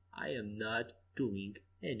think I am not doing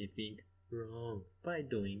anything wrong by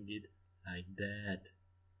doing it like that.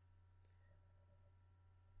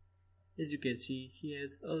 As you can see, he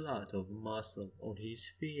has a lot of muscle on his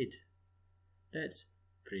feet. That's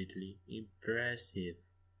pretty impressive.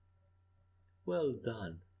 Well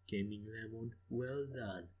done, Gaming Lemon, well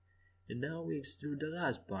done. And now we extrude the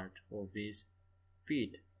last part of his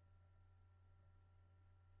feet.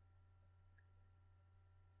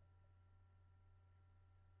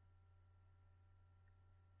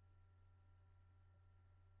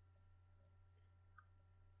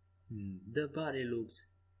 The body looks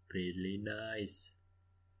pretty nice.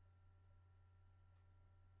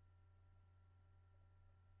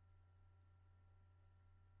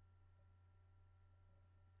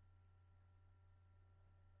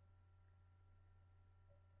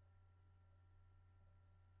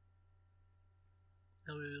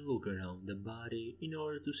 Now we will look around the body in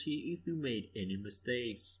order to see if we made any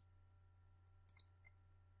mistakes.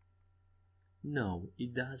 No,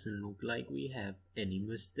 it doesn't look like we have any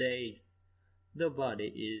mistakes. The body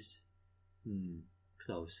is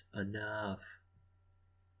close enough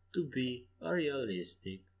to be a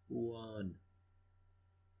realistic one.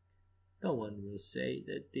 No one will say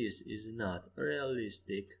that this is not a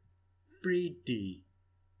realistic 3D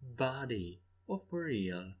body of a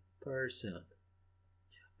real person.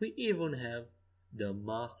 We even have the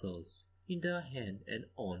muscles in the hand and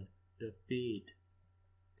on the feet.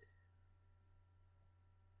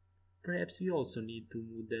 Perhaps we also need to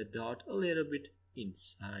move that dot a little bit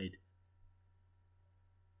inside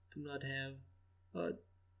to not have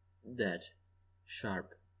that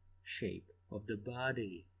sharp shape of the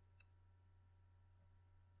body.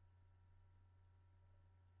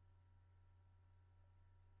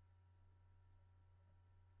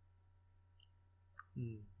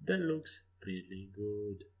 That looks pretty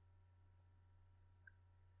good.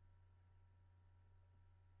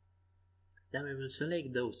 Now we will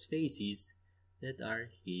select those faces that are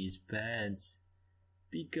his pants,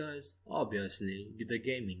 because obviously the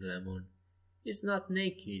Gaming Lemon is not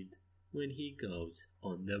naked when he goes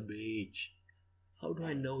on the beach. How do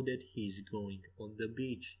I know that he's going on the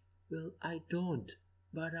beach? Well, I don't,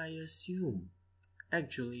 but I assume.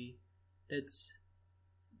 Actually, that's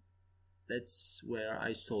where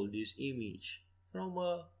I saw this image, from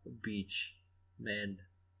a beach man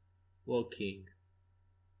walking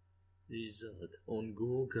result on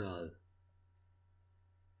Google.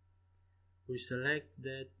 We select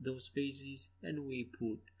those faces and we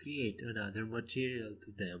create another material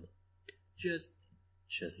to them, just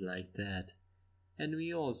like that. And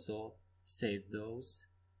we also save those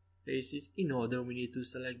faces. In order, we need to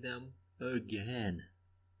select them again.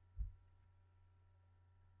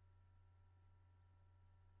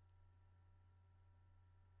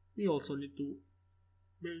 We also need to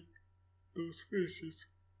make those faces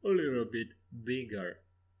a little bit bigger.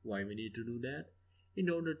 Why we need to do that? In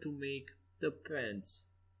order to make the pants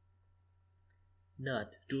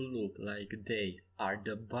not to look like they are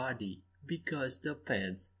the body, because the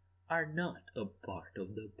pants are not a part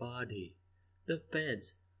of the body. The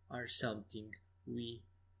pants are something we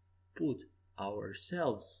put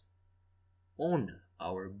ourselves on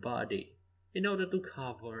our body in order to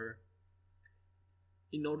cover,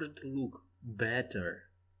 in order to look better.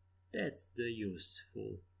 That's the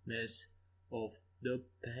usefulness of the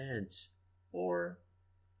pants or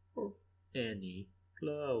of any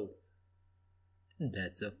cloth.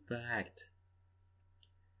 That's a fact.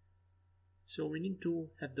 So we need to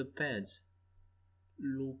have the pants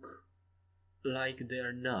look like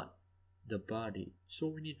they're not the body. So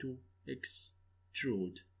we need to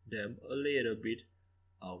extrude them a little bit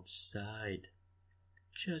outside.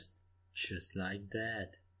 Just like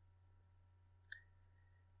that.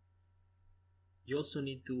 You also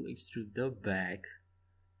need to extrude the back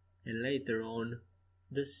and later on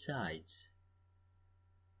the sides.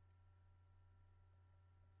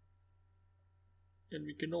 And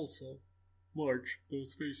we can also merge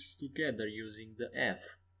those faces together using the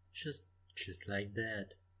F, just like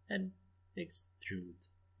that, and extrude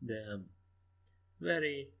them.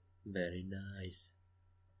 Very nice.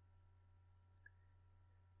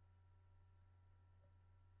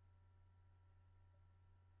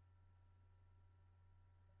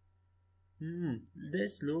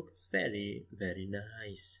 This looks very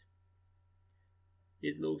nice.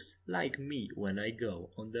 It looks like me when I go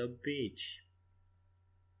on the beach.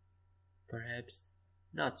 Perhaps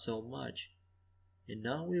not so much. And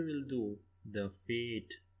now we will do the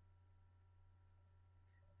feet.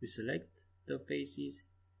 We select the faces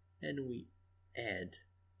and we add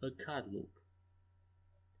a cut look.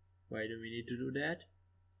 Why do we need to do that?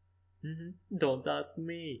 Don't ask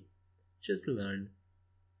me. Just learn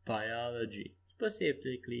biology,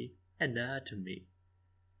 specifically anatomy.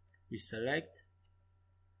 We select.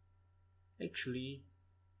 Actually,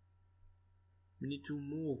 we need to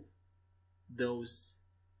move those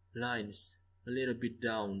lines a little bit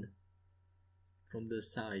down from the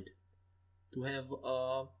side to have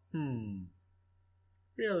a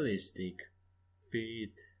realistic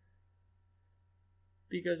feet,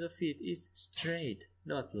 because a feet is straight,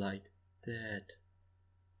 not like that.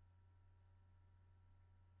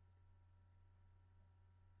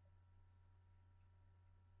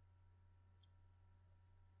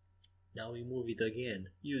 Now we move it again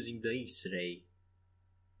using the X-ray,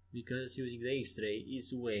 because using the X-ray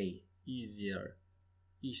is way easier.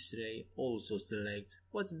 X-ray also selects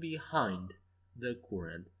what's behind the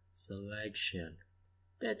current selection.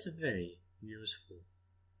 That's very useful.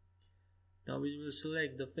 Now we will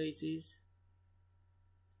select the faces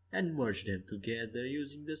and merge them together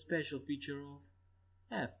using the special feature of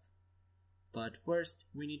F. But first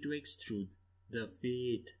we need to extrude the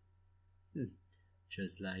feet.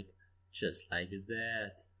 Just like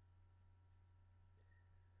that.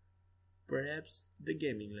 Perhaps the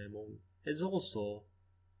gaming lemon has also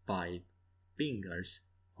 5 fingers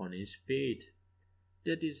on his feet.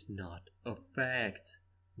 That is not a fact.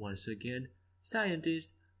 Once again,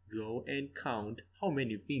 scientists go and count how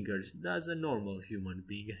many fingers does a normal human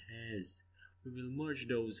being has. We will merge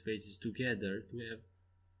those faces together to have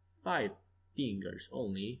 5 fingers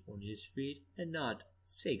only on his feet and not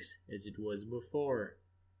 6 as it was before.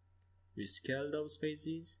 We scale those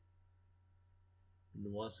faces,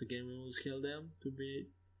 and once again we will scale them to be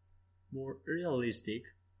more realistic.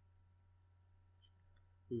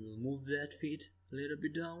 We will move that feet a little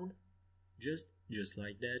bit down, just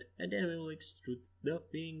like that, and then we will extrude the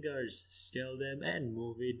fingers, scale them and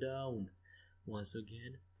move it down. Once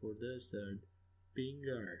again for the third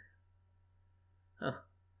finger.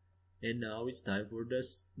 And now it's time for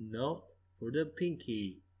the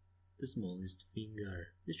pinky. The smallest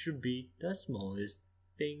finger. This should be the smallest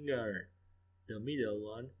finger. The middle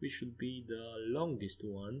one, which should be the longest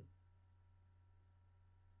one.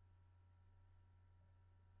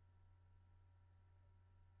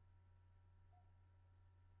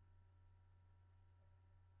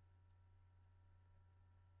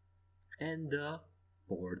 And the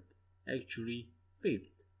fourth, actually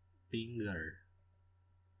fifth finger.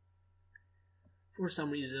 For some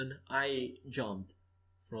reason, I jumped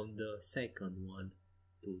from the second one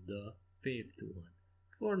to the fifth one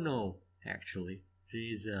for no actually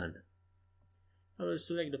reason. I will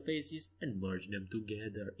select the faces and merge them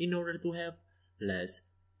together in order to have less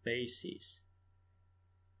faces.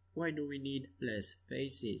 Why do we need less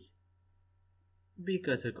faces?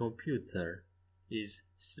 Because a computer is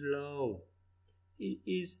slow. He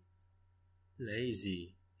is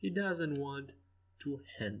lazy. He doesn't want to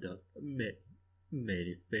handle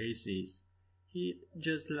many faces. He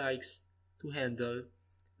just likes to handle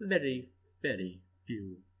very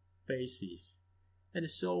few faces. And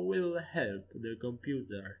so we will help the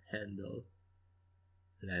computer handle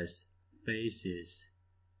less faces.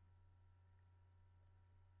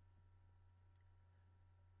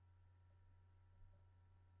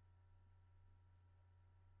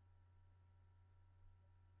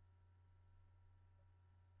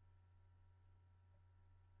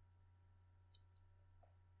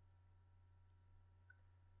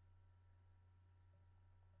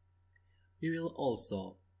 We will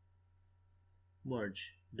also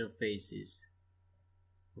merge the faces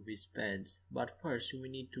of his pants, but first we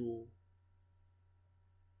need to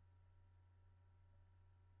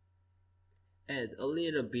add a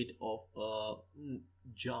little bit of a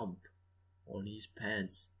jump on his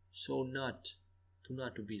pants, so not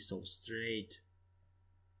to be so straight.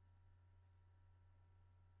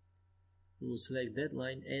 We will select that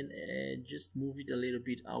line and just move it a little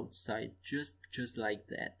bit outside, just like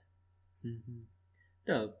that.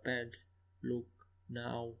 The pants look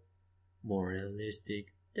now more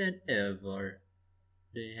realistic than ever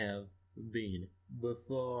they have been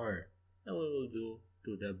before, and we will do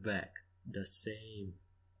to the back the same.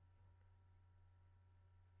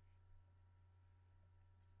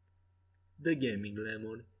 The gaming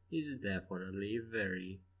lemon is definitely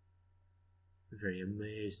very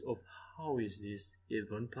amazed of how is this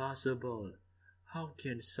even possible. How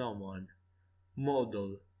can someone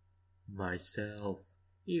model myself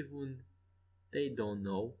even they don't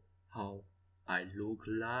know how I look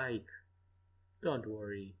like. Don't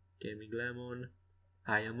worry, Gaming Lemon.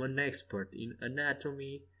 I am an expert in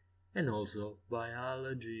anatomy and also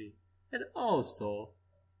biology and also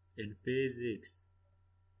in physics.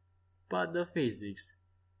 But the physics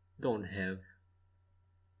don't have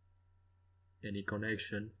any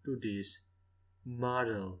connection to this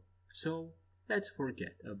model. So let's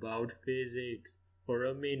forget about physics for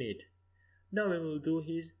a minute. Now we will do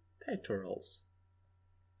his pectorals.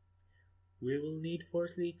 We will need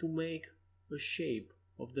firstly to make a shape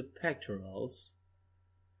of the pectorals,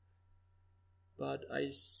 but I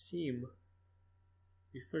seem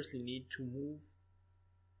we firstly need to move.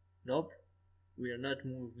 Nope, we are not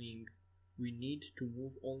moving. We need to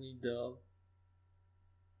move only the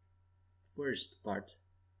first part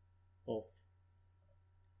of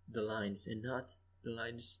the lines and not the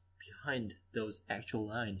lines behind those actual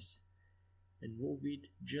lines, and move it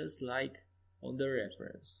just like on the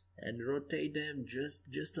reference and rotate them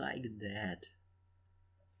just like that.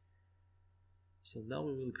 So now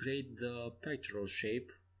we will create the pectoral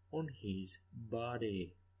shape on his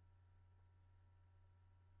body.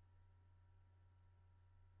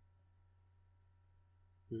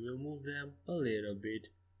 We will move them a little bit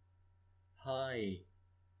high.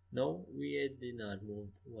 No, we did not move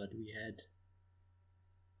what we had.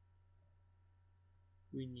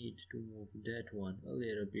 We need to move that one a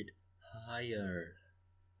little bit higher.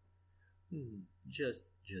 Just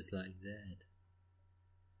like that.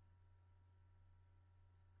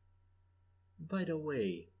 By the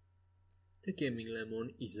way, the Gaming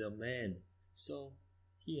Lemon is a man, so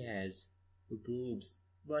he has boobs,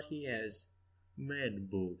 but he has man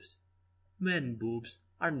boobs. Man boobs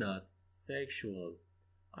are not sexual.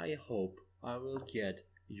 I hope I will get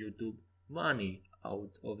YouTube money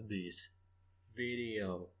out of this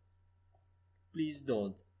video. Please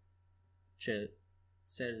don't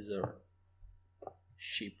censorship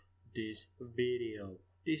this video.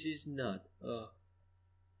 This is not a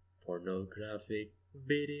pornographic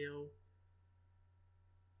video.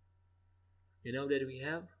 And now that we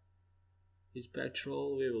have his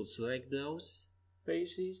pectoral, we will select those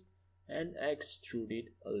faces and extrude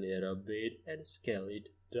it a little bit and scale it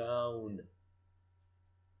down.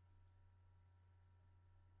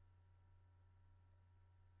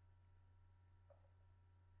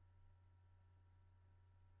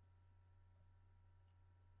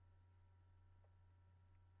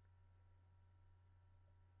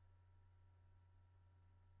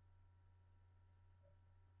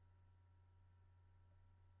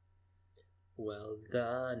 Well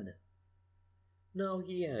done. Now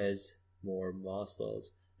he has more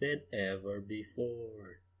muscles than ever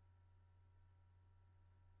before.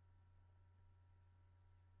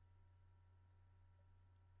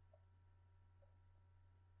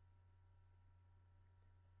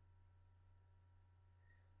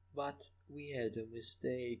 But we had a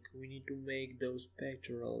mistake. We need to make those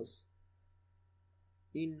pectorals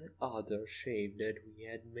in other shape that we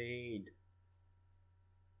had made.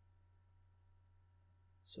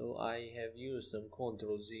 So I have used some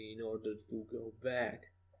Ctrl Z in order to go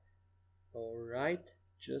back. Alright,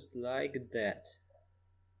 just like that.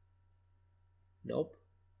 Nope.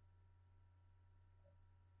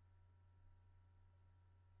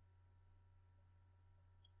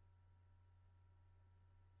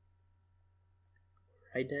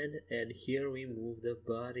 Right then, and here we move the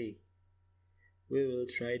body. We will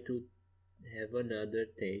try to have another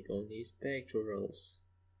take on his pectorals.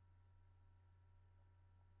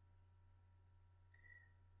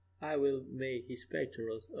 I will make his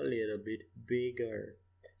pectorals a little bit bigger,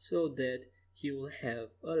 so that he will have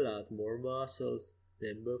a lot more muscles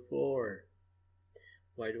than before.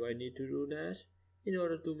 Why do I need to do that? In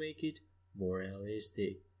order to make it more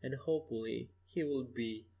realistic, and hopefully he will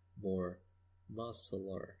be more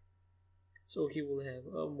muscular. So he will have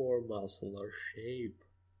a more muscular shape.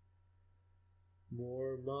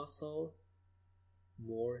 More muscle,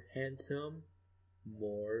 more handsome,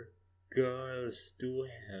 more girls to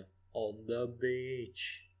have on the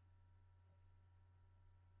beach.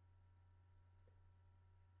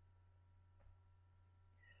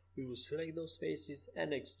 We will select those faces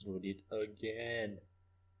and extrude it again.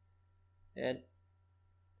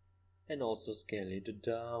 And also scale it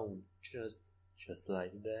down, just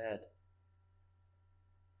like that.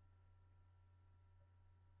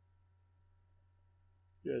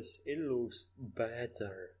 Yes, it looks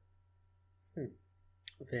better.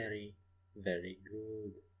 Very, very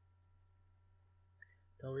good.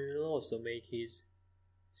 Now we will also make his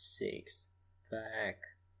six-pack,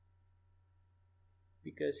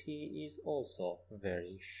 because he is also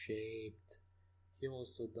very shaped. He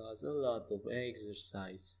also does a lot of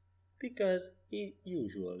exercise. because he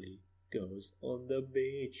usually goes on the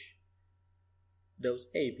beach. Those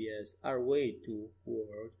APS are way too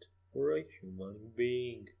worked for a human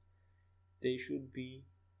being. They should be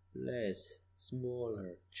less,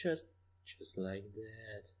 smaller, just like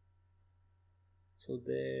that. So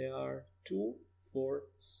there are 2, 4,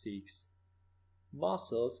 6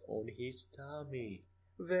 muscles on his tummy.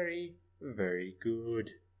 Very, very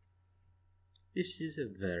good. This is a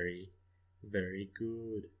very, very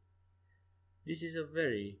good. This is a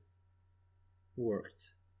very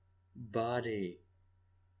worked body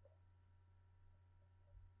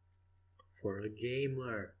for a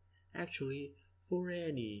gamer. Actually, for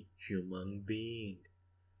any human being.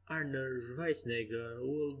 Arnold Schwarzenegger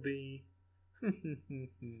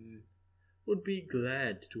would be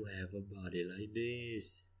glad to have a body like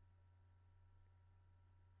this.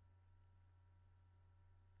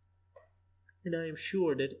 And I am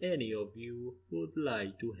sure that any of you would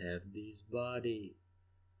like to have this body.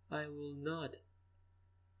 I will not.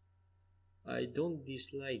 I don't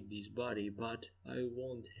dislike this body, but I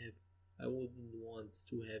wouldn't want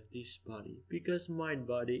to have this body because my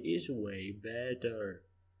body is way better.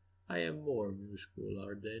 I am more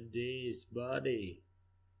muscular than this body.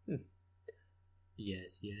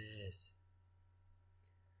 Yes.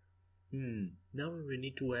 Now we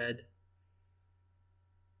need to add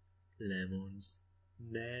Lemon's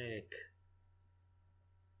neck.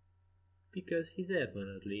 Because he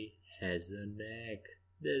definitely has a neck.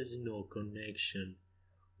 There's no connection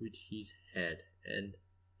with his head and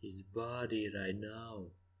his body right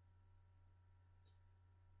now.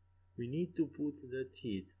 We need to put the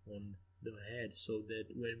teeth on the head so that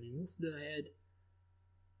when we move the head,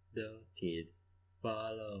 the teeth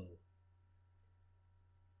follow.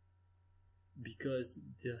 Because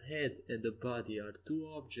the head and the body are two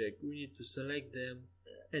objects, we need to select them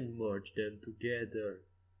and merge them together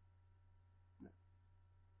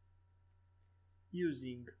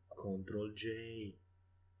using Ctrl J.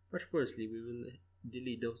 But firstly we will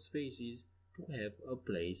delete those faces to have a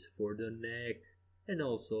place for the neck, and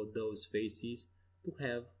also those faces to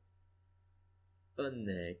have a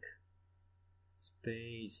neck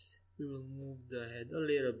space. We will move the head a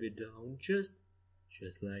little bit down, just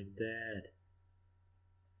like that.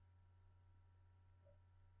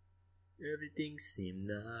 Everything seems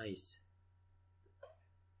nice.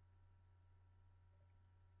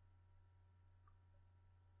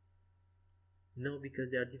 Now, because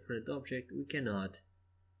they are different objects, we cannot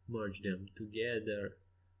merge them together.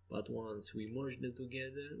 But once we merge them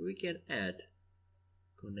together, we can add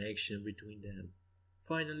connection between them.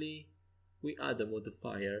 Finally, we add a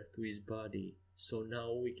modifier to his body. So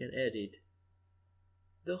now we can edit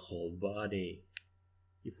the whole body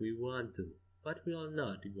if we want to. But we are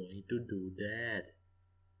not going to do that.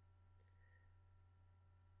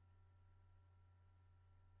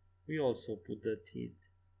 We also put the teeth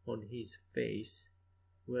on his face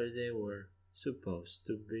where they were supposed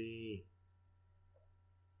to be.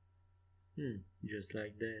 Just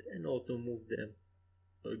like that, and also move them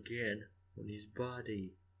again on his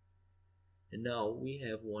body. And now we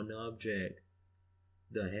have one object,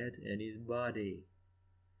 the head and his body.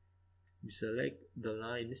 We select the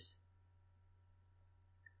lines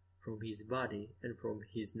from his body and from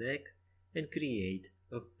his neck and create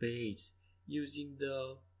a face using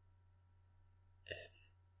the F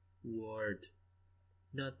word.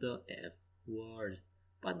 Not the F word,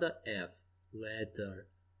 but the F letter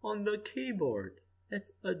on the keyboard.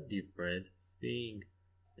 That's a different thing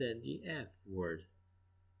than the F word.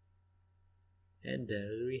 And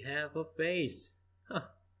there we have a face.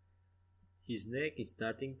 His neck is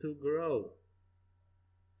starting to grow.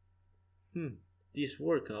 This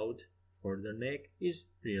workout for the neck is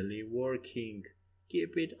really working.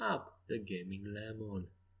 Keep it up, the Gaming Lemon.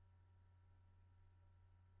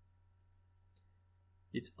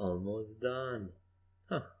 It's almost done.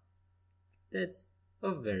 That's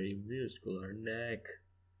a very muscular neck.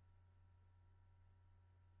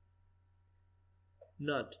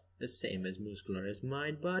 Not the same as muscular as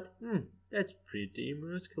mine, but that's pretty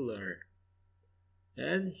muscular.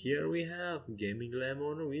 And here we have Gaming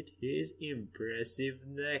Lemon with his impressive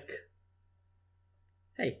neck.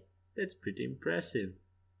 Hey, that's pretty impressive.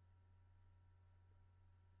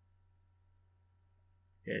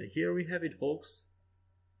 And here we have it, folks.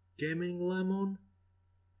 Gaming Lemon,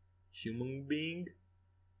 human being,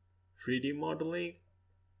 3D modeling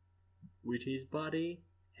with his body,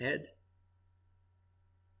 head,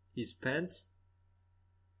 his pants,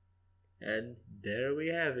 and there we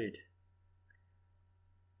have it.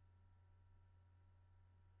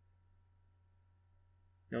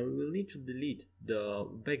 Now we will need to delete the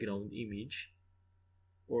background image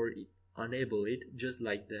or enable it just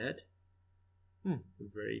like that.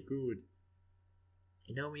 Very good.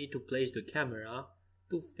 And now we need to place the camera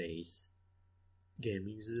to face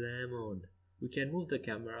Gaming's Lemon. We can move the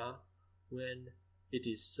camera when it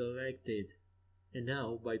is selected. And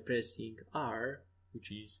now by pressing R,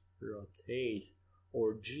 which is rotate,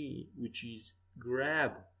 or G, which is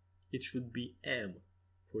grab, it should be M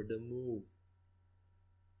for the move.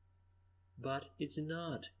 But it's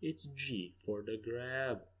not, it's G for the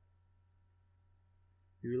grab.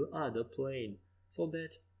 We will add a plane so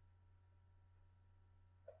that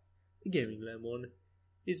the Gaming Lemon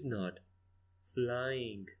is not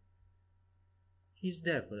flying. He's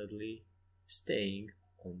definitely staying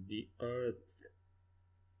on the Earth,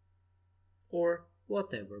 or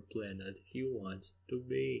whatever planet he wants to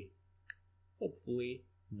be. Hopefully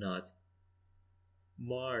not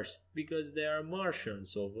Mars, because there are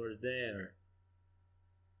Martians over there.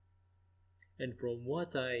 And from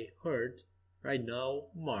what I heard, right now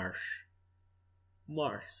Mars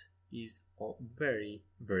is very,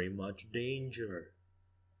 very much danger.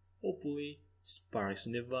 Hopefully Sparks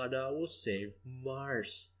Nevada will save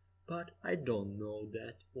Mars, but I don't know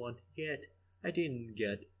that one yet. I didn't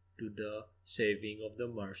get to the saving of the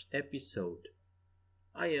Mars episode.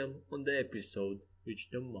 I am on the episode which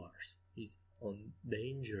the Mars is on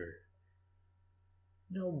danger.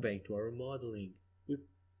 Now back to our modeling. We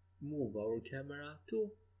move our camera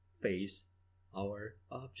to face our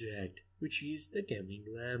object, which is the Gaming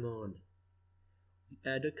Lemon. We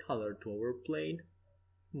add a color to our plane,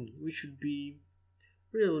 which should be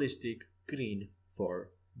realistic green for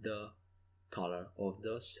the color of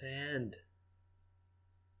the sand.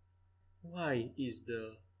 Why is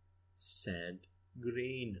the sand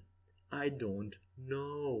green? I don't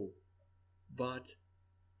know. But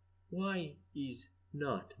why is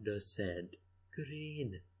not the sand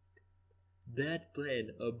green? That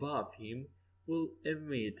plane above him will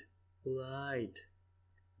emit light.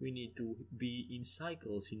 We need to be in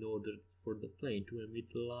cycles in order for the plane to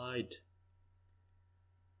emit light.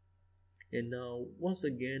 And now, once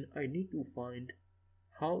again, I need to find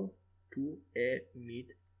how to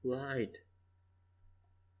emit light.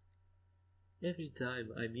 Every time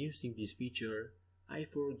I'm using this feature, I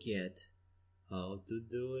forget how to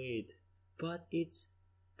do it, but it's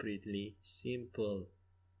pretty simple.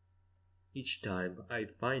 Each time I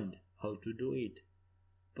find how to do it,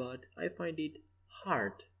 but I find it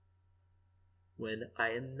hard when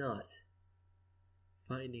I am not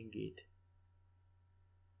finding it.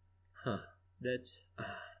 That's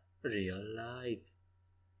real life.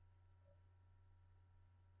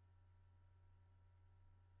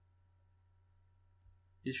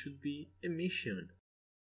 This should be a mission.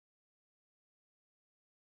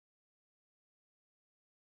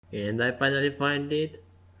 And I finally find it.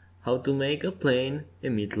 How to make a plane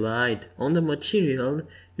emit light. On the material,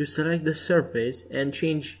 you select the surface and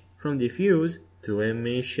change from diffuse to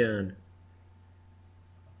emission.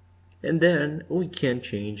 And then we can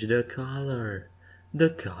change the color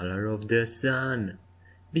of the sun,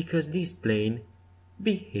 because this plane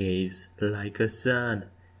behaves like a sun.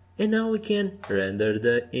 And now we can render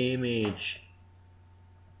the image.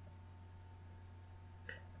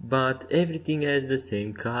 But everything has the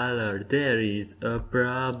same color. There is a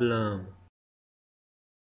problem.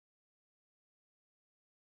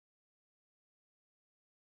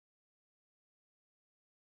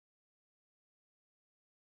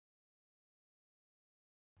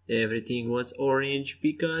 Everything was orange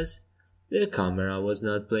because the camera was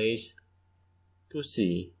not placed to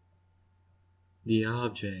see the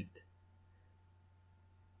object.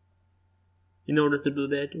 In order to do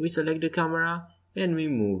that, we select the camera and we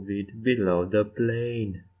move it below the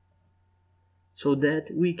plane so that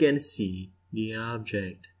we can see the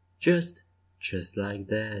object just like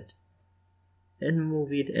that, and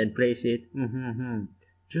move it and place it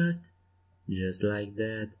just like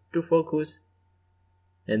that to focus,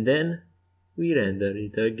 and then we render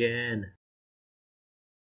it again.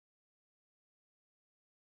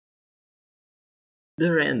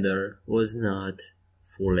 The render was not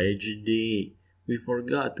full HD. We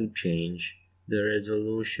forgot to change the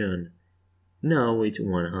resolution. Now it's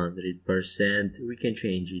 100%. We can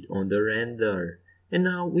change it on the render. And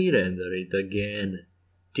now we render it again.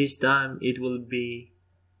 This time it will be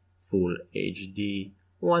full HD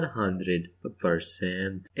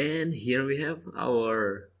 100%. And here we have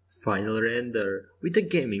our final render with the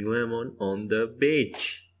Gaming Lemon on the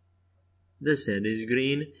beach. The sand is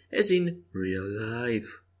green as in real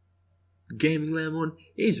life. Gaming Lemon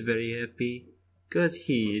is very happy because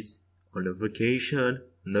he is on a vacation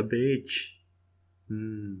on the beach.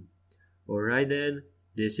 Alright then,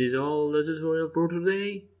 This is all the tutorial for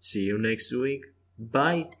today. See you next week.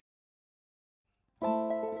 Bye.